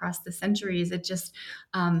forth across the centuries, it just,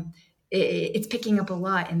 it's picking up a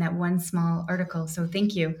lot in that one small article. So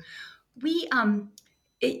thank you.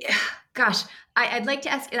 I'd like to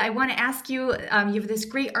ask, I want to ask you, you have this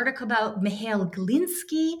great article about Mikhail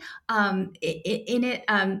Glinsky in it.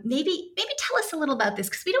 Maybe tell us a little about this,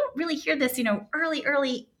 because we don't really hear this,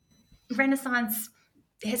 early Renaissance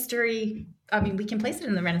history. I mean, we can place it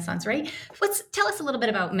in the Renaissance, right? Tell us a little bit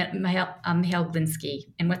about Mikhail Glinsky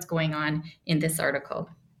and what's going on in this article.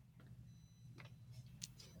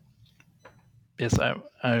 Yes,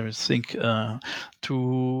 I think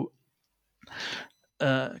to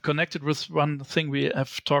connected with one thing we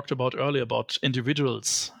have talked about earlier about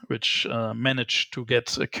individuals which managed to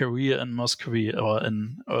get a career in Muscovy or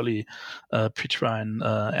in early Petrine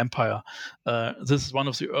Empire. This is one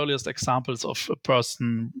of the earliest examples of a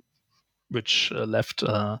person which left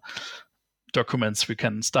documents we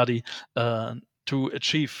can study to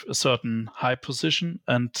achieve a certain high position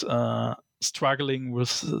and struggling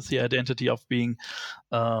with the identity of being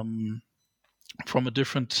from a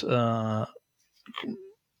different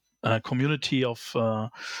community of a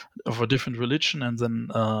different religion, and then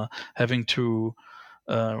having to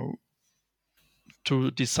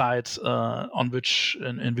decide on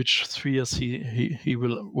in which spheres he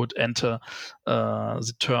would enter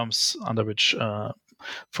the terms under which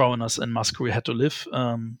foreigners in Muscovy had to live.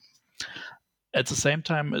 At the same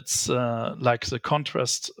time, it's like the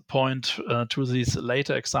contrast point to these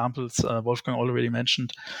later examples Wolfgang already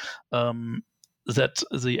mentioned, that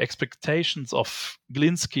the expectations of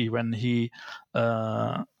Glinsky when he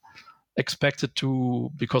expected to,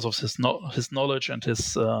 because of his knowledge and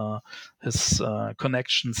his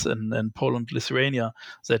connections in Poland, Lithuania,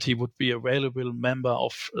 that he would be a valuable member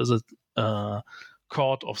of the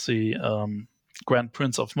court of the Grand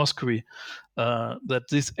Prince of Muscovy, that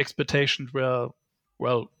these expectations were,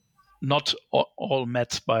 well, not all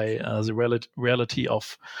met by the reality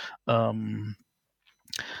of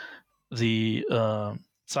the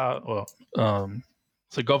Tsar or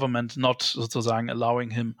the government not sozusagen allowing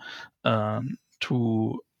him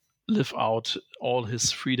to live out all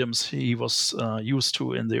his freedoms he was used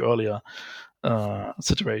to in the earlier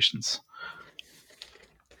situations.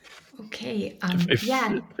 Okay.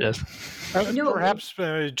 Yes. Perhaps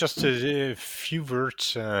just a few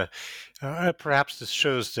words. Perhaps this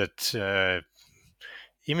shows that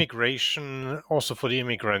immigration, also for the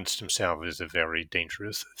immigrants themselves, is a very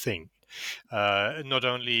dangerous thing. Not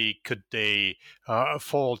only could they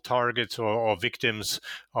fall targets or victims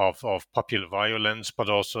of popular violence, but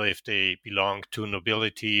also if they belonged to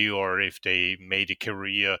nobility or if they made a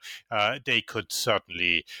career, they could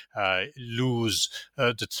certainly lose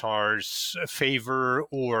the Tsar's favor,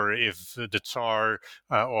 or if the Tsar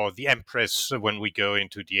or the Empress, when we go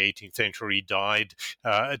into the 18th century, died,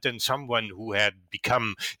 then someone who had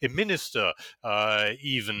become a minister,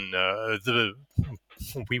 even the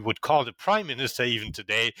we would call the prime minister even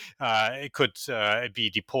today, could be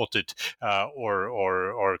deported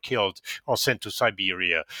or killed or sent to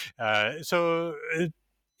Siberia.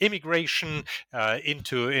 Immigration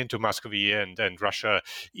into Muscovy and Russia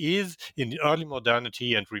is in early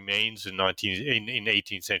modernity and remains in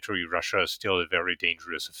 18th century Russia still a very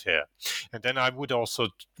dangerous affair. And then I would also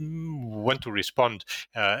want to respond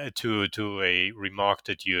to a remark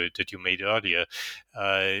that you made earlier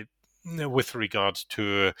with regards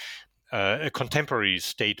to a contemporary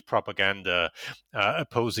state propaganda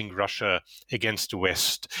opposing Russia against the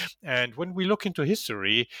West. And when we look into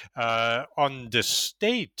history, on the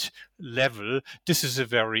state level, this is a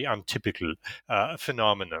very untypical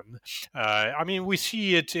phenomenon. We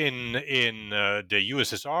see it in the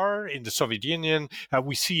USSR, in the Soviet Union.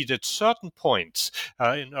 We see it at certain points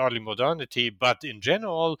in early modernity, but in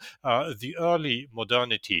general, the early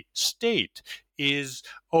modernity state is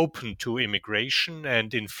open to immigration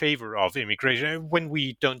and in favor of immigration. When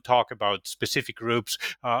we don't talk about specific groups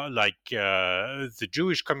like the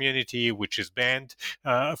Jewish community, which is banned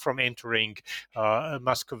from entering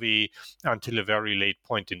Muscovy until a very late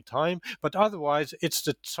point in time, but otherwise it's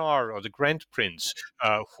the Tsar or the Grand Prince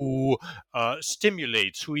who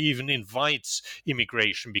stimulates, who even invites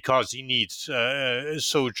immigration because he needs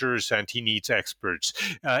soldiers and he needs experts.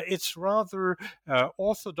 It's rather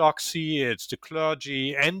orthodoxy, it's the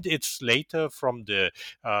clergy, and it's later from the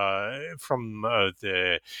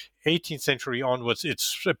 18th century onwards,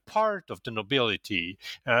 it's a part of the nobility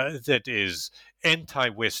that is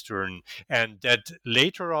anti-Western, and that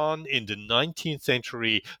later on in the 19th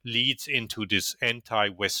century leads into this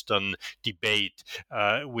anti-Western debate,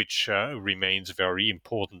 which remains very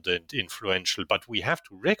important and influential. But we have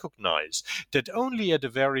to recognize that only at a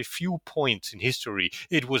very few points in history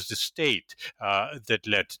it was the state that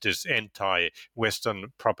led this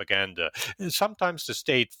anti-Western propaganda. Sometimes the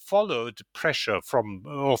state followed pressure from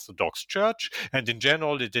Orthodox Church, and in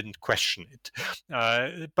general it didn't question it.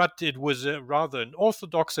 But it was rather an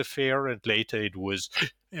Orthodox affair, and later it was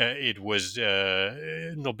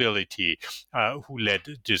nobility who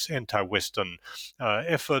led this anti-Western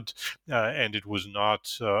effort, and it was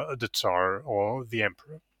not the Tsar or the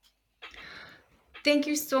Emperor. Thank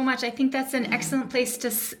you so much. I think that's an excellent place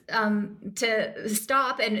to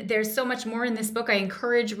stop. And there's so much more in this book. I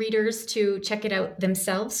encourage readers to check it out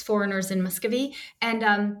themselves, Foreigners in Muscovy. And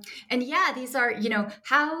yeah, these are,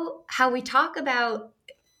 how we talk about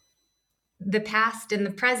the past and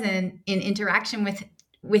the present in interaction with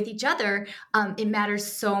each other. It matters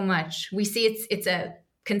so much. We see it's a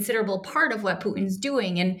considerable part of what Putin's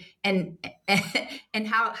doing, and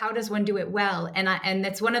how does one do it well? And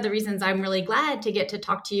that's one of the reasons I'm really glad to get to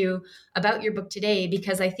talk to you about your book today,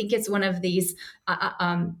 because I think it's one of these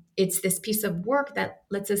it's this piece of work that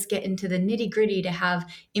lets us get into the nitty-gritty to have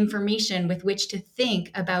information with which to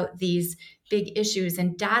think about these big issues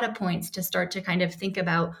and data points to start to kind of think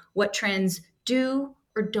about what trends do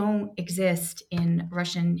or don't exist in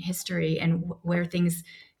Russian history, and where things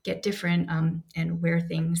get different, and where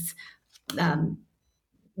things have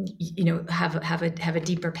a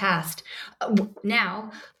deeper past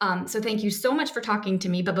now. So thank you so much for talking to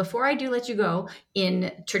me. But before I do let you go,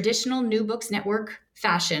 in traditional New Books Network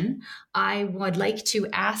fashion, I would like to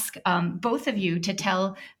ask both of you to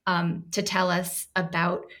tell us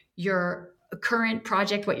about your current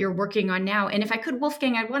project, what you're working on now. And if I could,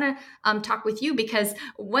 Wolfgang, I'd want to talk with you, because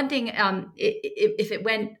one thing, if it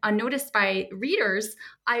went unnoticed by readers,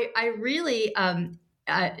 I really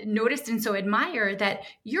noticed and so admire that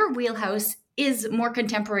your wheelhouse is more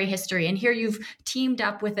contemporary history. And here you've teamed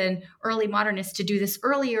up with an early modernist to do this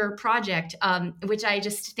earlier project, which I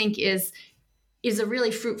just think is a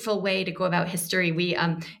really fruitful way to go about history. We,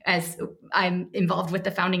 as I'm involved with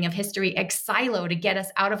the founding of History Ex Silo to get us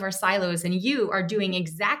out of our silos, and you are doing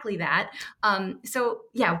exactly that. So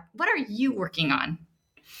yeah, what are you working on?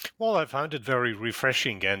 Well, I found it very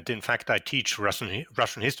refreshing, and in fact, I teach Russian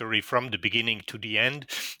history from the beginning to the end.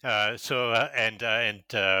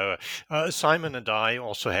 Simon and I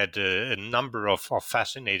also had a number of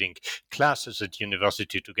fascinating classes at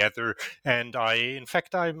university together, and I'm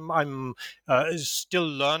still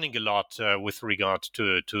learning a lot with regard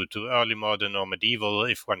to early modern or medieval,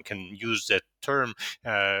 if one can use that term,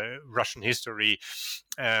 Russian history.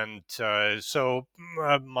 And my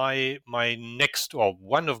next, or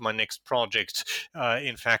one of my next projects,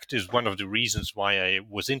 in fact, is one of the reasons why I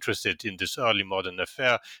was interested in this early modern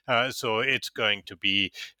affair. So it's going to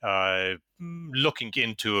be looking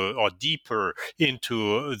into or deeper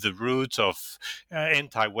into the roots of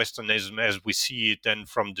anti-Westernism as we see it then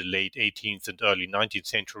from the late 18th and early 19th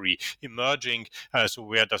century emerging. So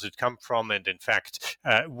where does it come from? And in fact,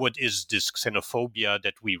 what is this xenophobia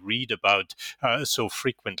that we read about so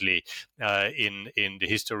frequently in the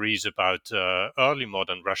histories about early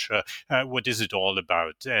modern Russia? What is it all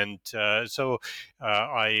about? And so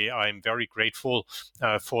I'm very grateful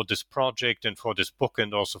for this project and for this book,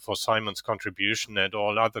 and also for Simon's contribution and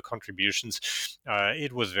all other contributions.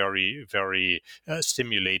 It was very, very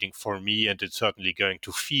stimulating for me, and it's certainly going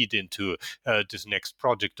to feed into this next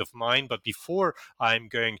project of mine. But before I'm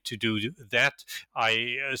going to do that,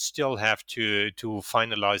 I still have to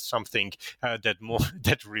finalize something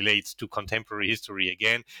that relates to contemporary history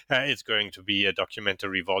again. It's going to be a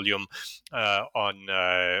documentary volume on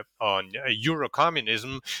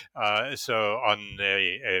Eurocommunism, so on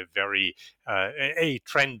a very a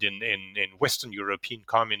trend in Western European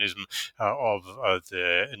communism of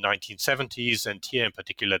the 1970s, and here in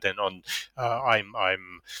particular, then on I'm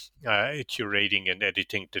curating and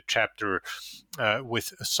editing the chapter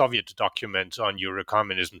with Soviet documents on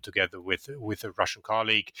Eurocommunism together with a Russian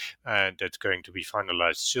colleague, and that's going to be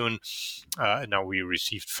finalized soon. Now we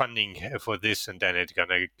received funding for this, and then it's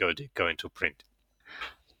gonna go into print.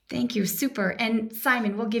 Thank you. Super. And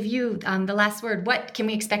Simon, we'll give you the last word. What can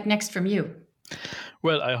we expect next from you?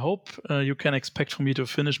 Well, I hope you can expect for me to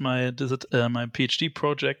finish my PhD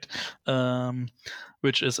project,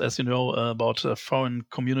 which is, as you know, about foreign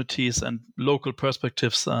communities and local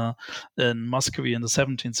perspectives in Muscovy in the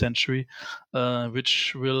 17th century,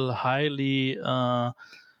 which will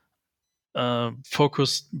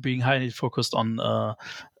being highly focused on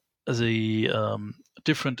the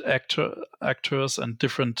different actors and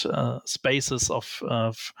different spaces of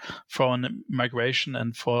foreign migration.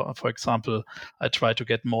 And for example, I try to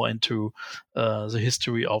get more into the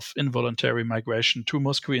history of involuntary migration to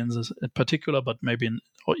Muscovy in particular, but maybe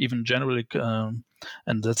or even generally.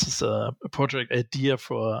 And this is a project idea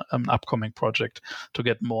for an upcoming project to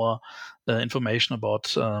get more information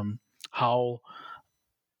about how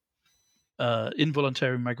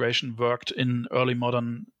involuntary migration worked in early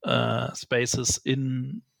modern spaces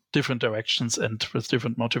in different directions and with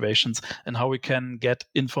different motivations, and how we can get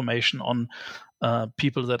information on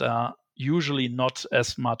people that are usually not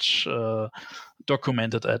as much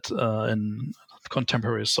documented in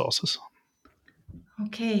contemporary sources.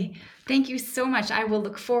 Okay, thank you so much. I will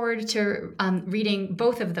look forward to reading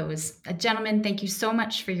both of those. Gentlemen, thank you so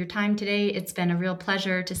much for your time today. It's been a real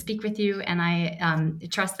pleasure to speak with you, and I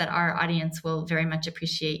trust that our audience will very much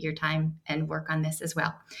appreciate your time and work on this as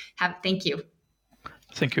well. Thank you.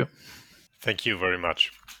 Thank you. Thank you very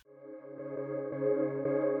much.